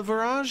soul of the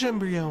Virage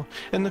embryo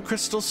in the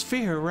crystal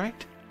sphere,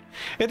 right?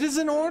 It is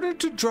in order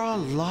to draw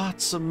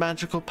lots of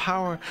magical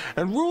power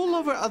and rule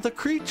over other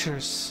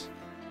creatures.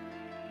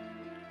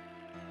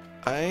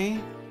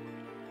 I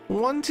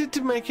wanted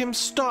to make him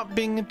stop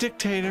being a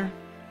dictator,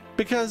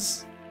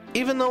 because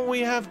even though we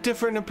have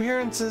different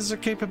appearances or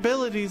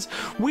capabilities,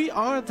 we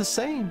are the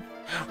same.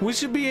 We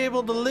should be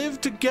able to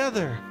live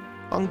together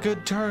on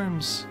good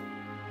terms.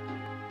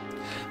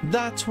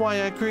 That's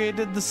why I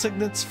created the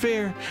Signet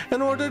Sphere,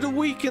 in order to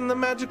weaken the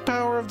magic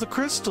power of the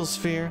Crystal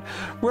Sphere.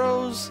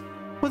 Rose,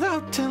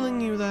 without telling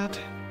you that.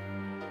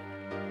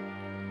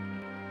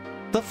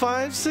 The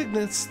 5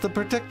 signets that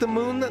protect the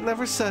moon that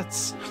never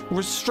sets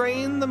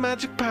restrain the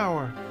magic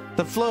power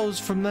that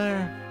flows from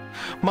there.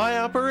 My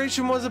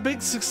operation was a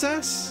big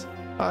success,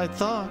 I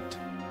thought.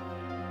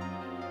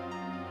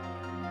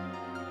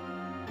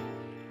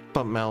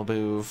 But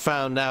Melbu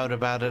found out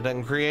about it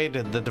and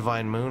created the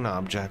Divine Moon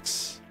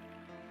objects.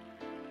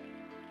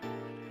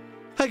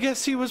 I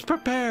guess he was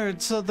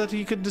prepared so that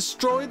he could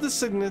destroy the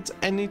signets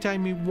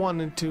anytime he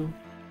wanted to.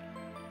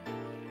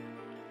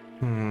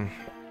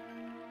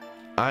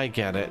 I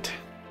get it.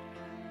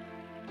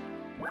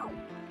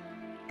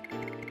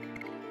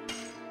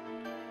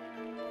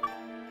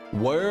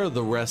 Where are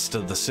the rest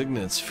of the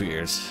Signet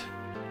Spheres?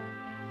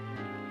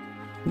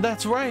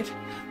 That's right.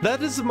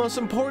 That is the most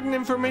important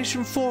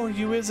information for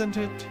you, isn't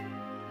it?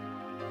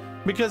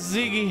 Because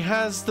Ziggy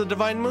has the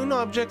Divine Moon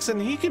objects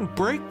and he can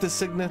break the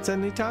signets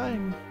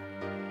anytime.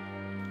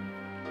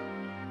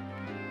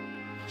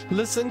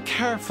 Listen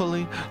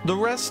carefully. The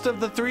rest of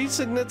the 3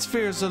 Signet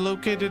Spheres are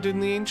located in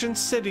the ancient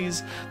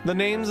cities. The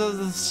names of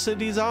the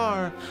cities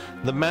are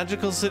the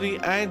Magical City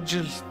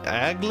Aglis,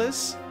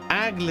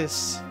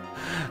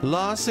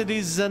 Law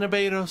City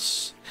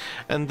Xenobatos,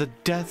 and the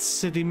Death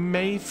City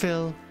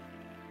Mayfill.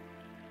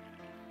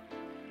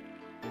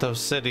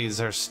 Those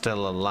cities are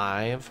still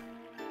alive.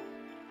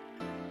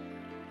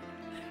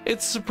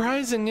 It's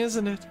surprising,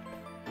 isn't it?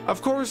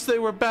 Of course they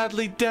were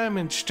badly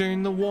damaged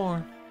during the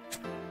war.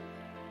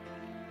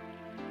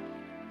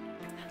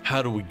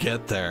 How do we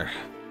get there?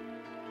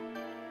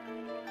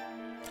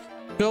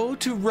 Go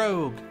to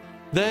Rogue,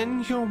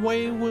 then your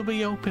way will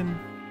be open.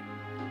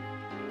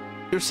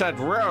 You said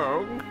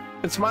Rogue?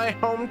 It's my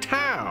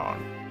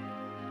hometown.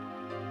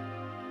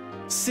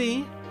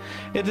 See?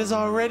 It is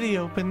already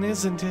open,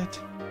 isn't it?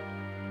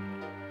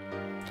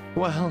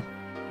 Well,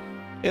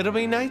 it'll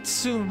be night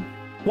soon.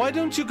 Why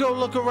don't you go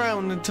look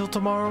around until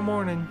tomorrow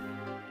morning?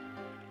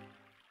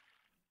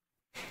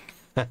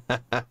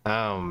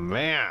 Oh,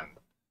 man.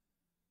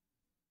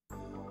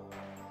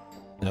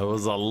 There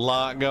was a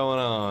lot going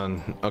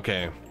on.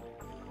 Okay.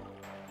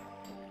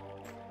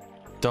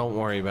 Don't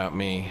worry about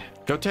me.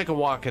 Go take a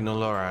walk in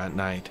Allura at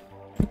night.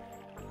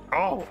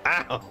 Oh,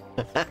 ow.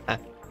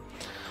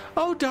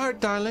 Oh,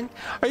 Dart, darling.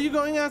 Are you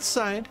going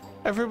outside?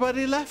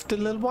 Everybody left a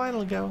little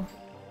while ago.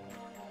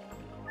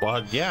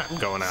 Well, yeah, I'm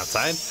going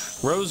outside.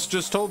 Rose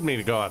just told me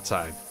to go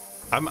outside.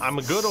 I'm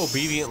a good,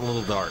 obedient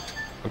little dart.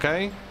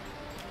 Okay?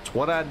 It's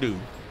what I do.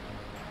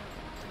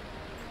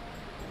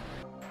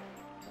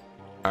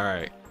 All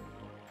right.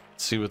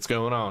 See what's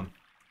going on.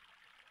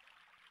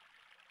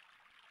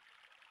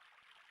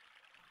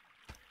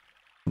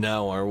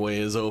 Now our way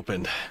is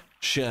opened.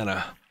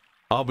 Shanna,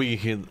 I'll be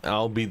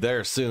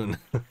there soon.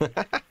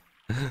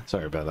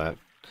 Sorry about that.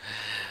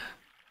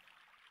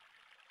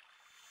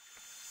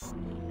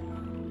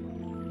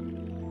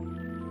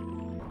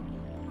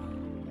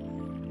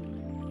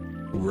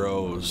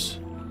 Rose.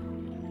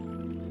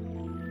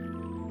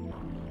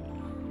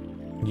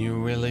 You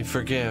really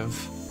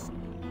forgive?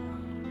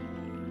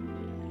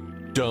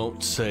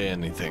 Don't say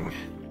anything.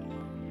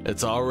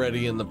 It's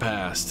already in the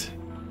past.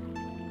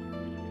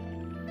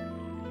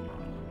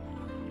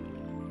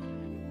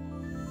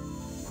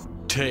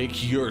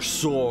 Take your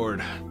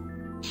sword.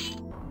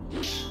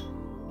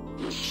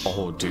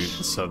 Oh, dude,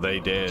 so they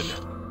did.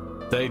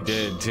 They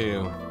did,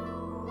 too.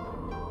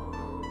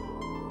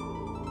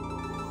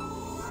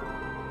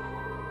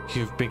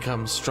 You've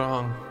become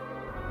strong.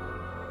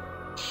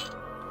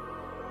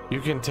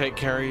 You can take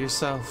care of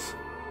yourself.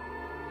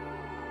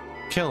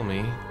 Kill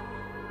me.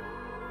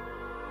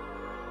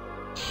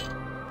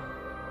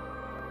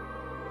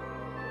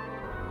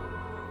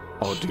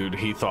 Oh, dude,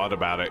 he thought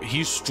about it.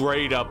 He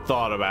straight up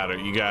thought about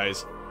it, you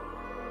guys.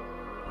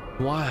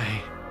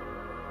 Why?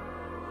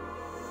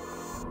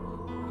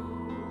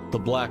 The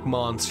black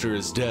monster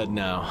is dead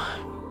now.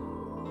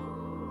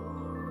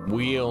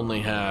 We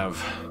only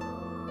have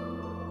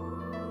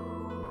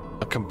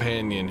a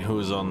companion who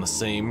is on the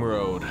same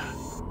road.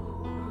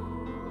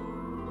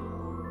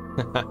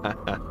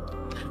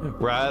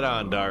 Right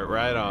on, Dart.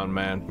 Right on,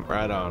 man.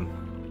 Right on.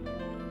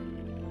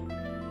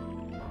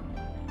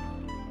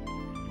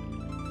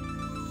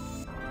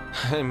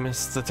 I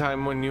missed the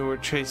time when you were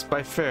chased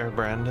by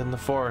Fairbrand in the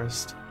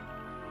forest.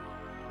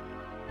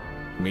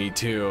 Me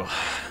too.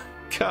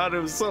 God, it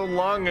was so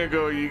long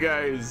ago, you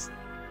guys.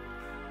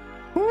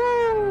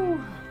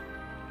 Woo!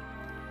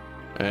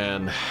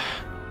 And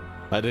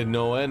I didn't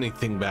know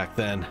anything back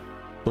then.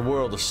 The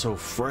world is so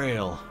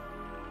frail.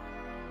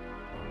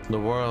 The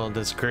world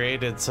is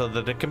created so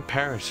that it can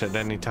perish at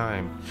any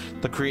time.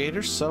 The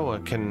creator Soa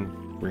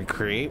can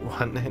recreate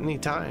one any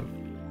time.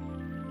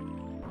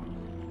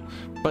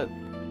 But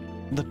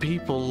the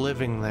people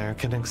living there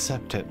can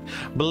accept it,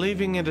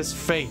 believing it is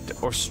fate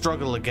or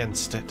struggle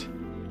against it.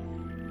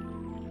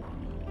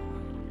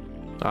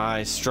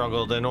 I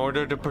struggled in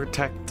order to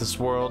protect this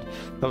world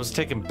that was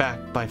taken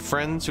back by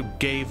friends who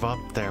gave up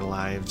their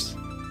lives.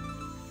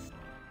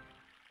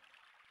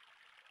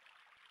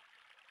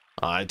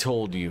 I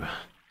told you,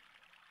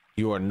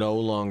 you are no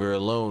longer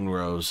alone,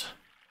 Rose.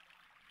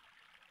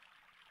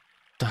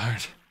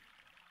 Dart.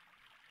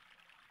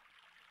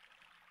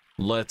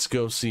 Let's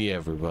go see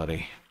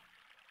everybody.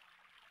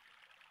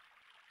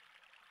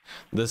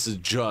 This is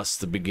just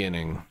the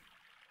beginning.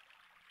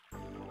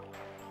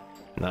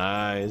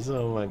 Nice.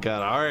 Oh my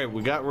god. Alright,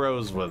 we got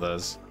Rose with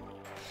us.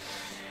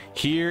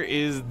 Here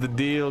is the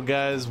deal,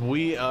 guys.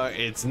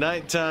 It's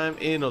nighttime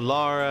in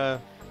Olara.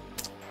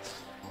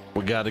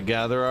 We gotta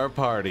gather our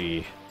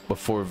party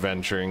before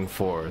venturing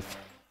forth.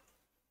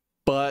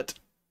 But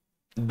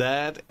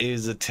that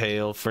is a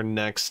tale for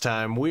next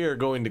time. We are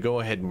going to go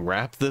ahead and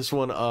wrap this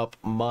one up.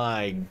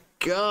 My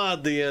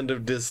god, the end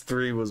of Disc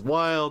 3 was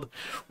wild.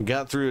 We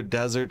got through a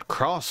desert,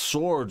 crossed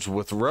swords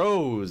with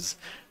Rose,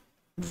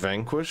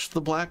 vanquished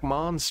the black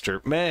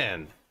monster.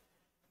 Man,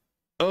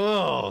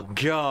 oh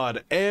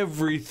god,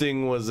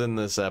 everything was in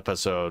this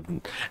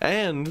episode.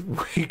 And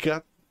we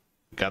got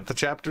the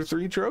chapter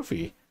 3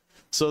 trophy.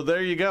 So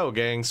there you go,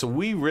 gang. So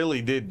we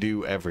really did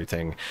do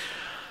everything.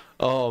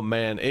 Oh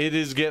man, it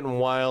is getting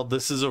wild.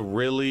 This is a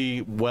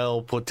really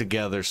well put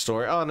together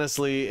story.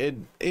 Honestly,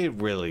 it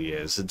really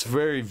is. It's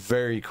very,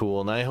 very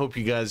cool, and I hope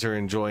you guys are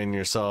enjoying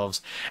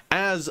yourselves.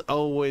 As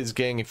always,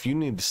 gang, if you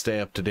need to stay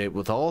up to date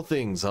with all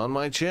things on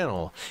my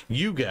channel,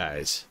 you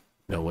guys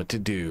know what to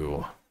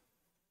do.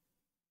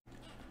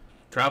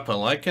 Drop a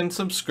like and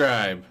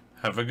subscribe.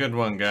 Have a good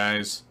one,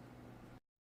 guys.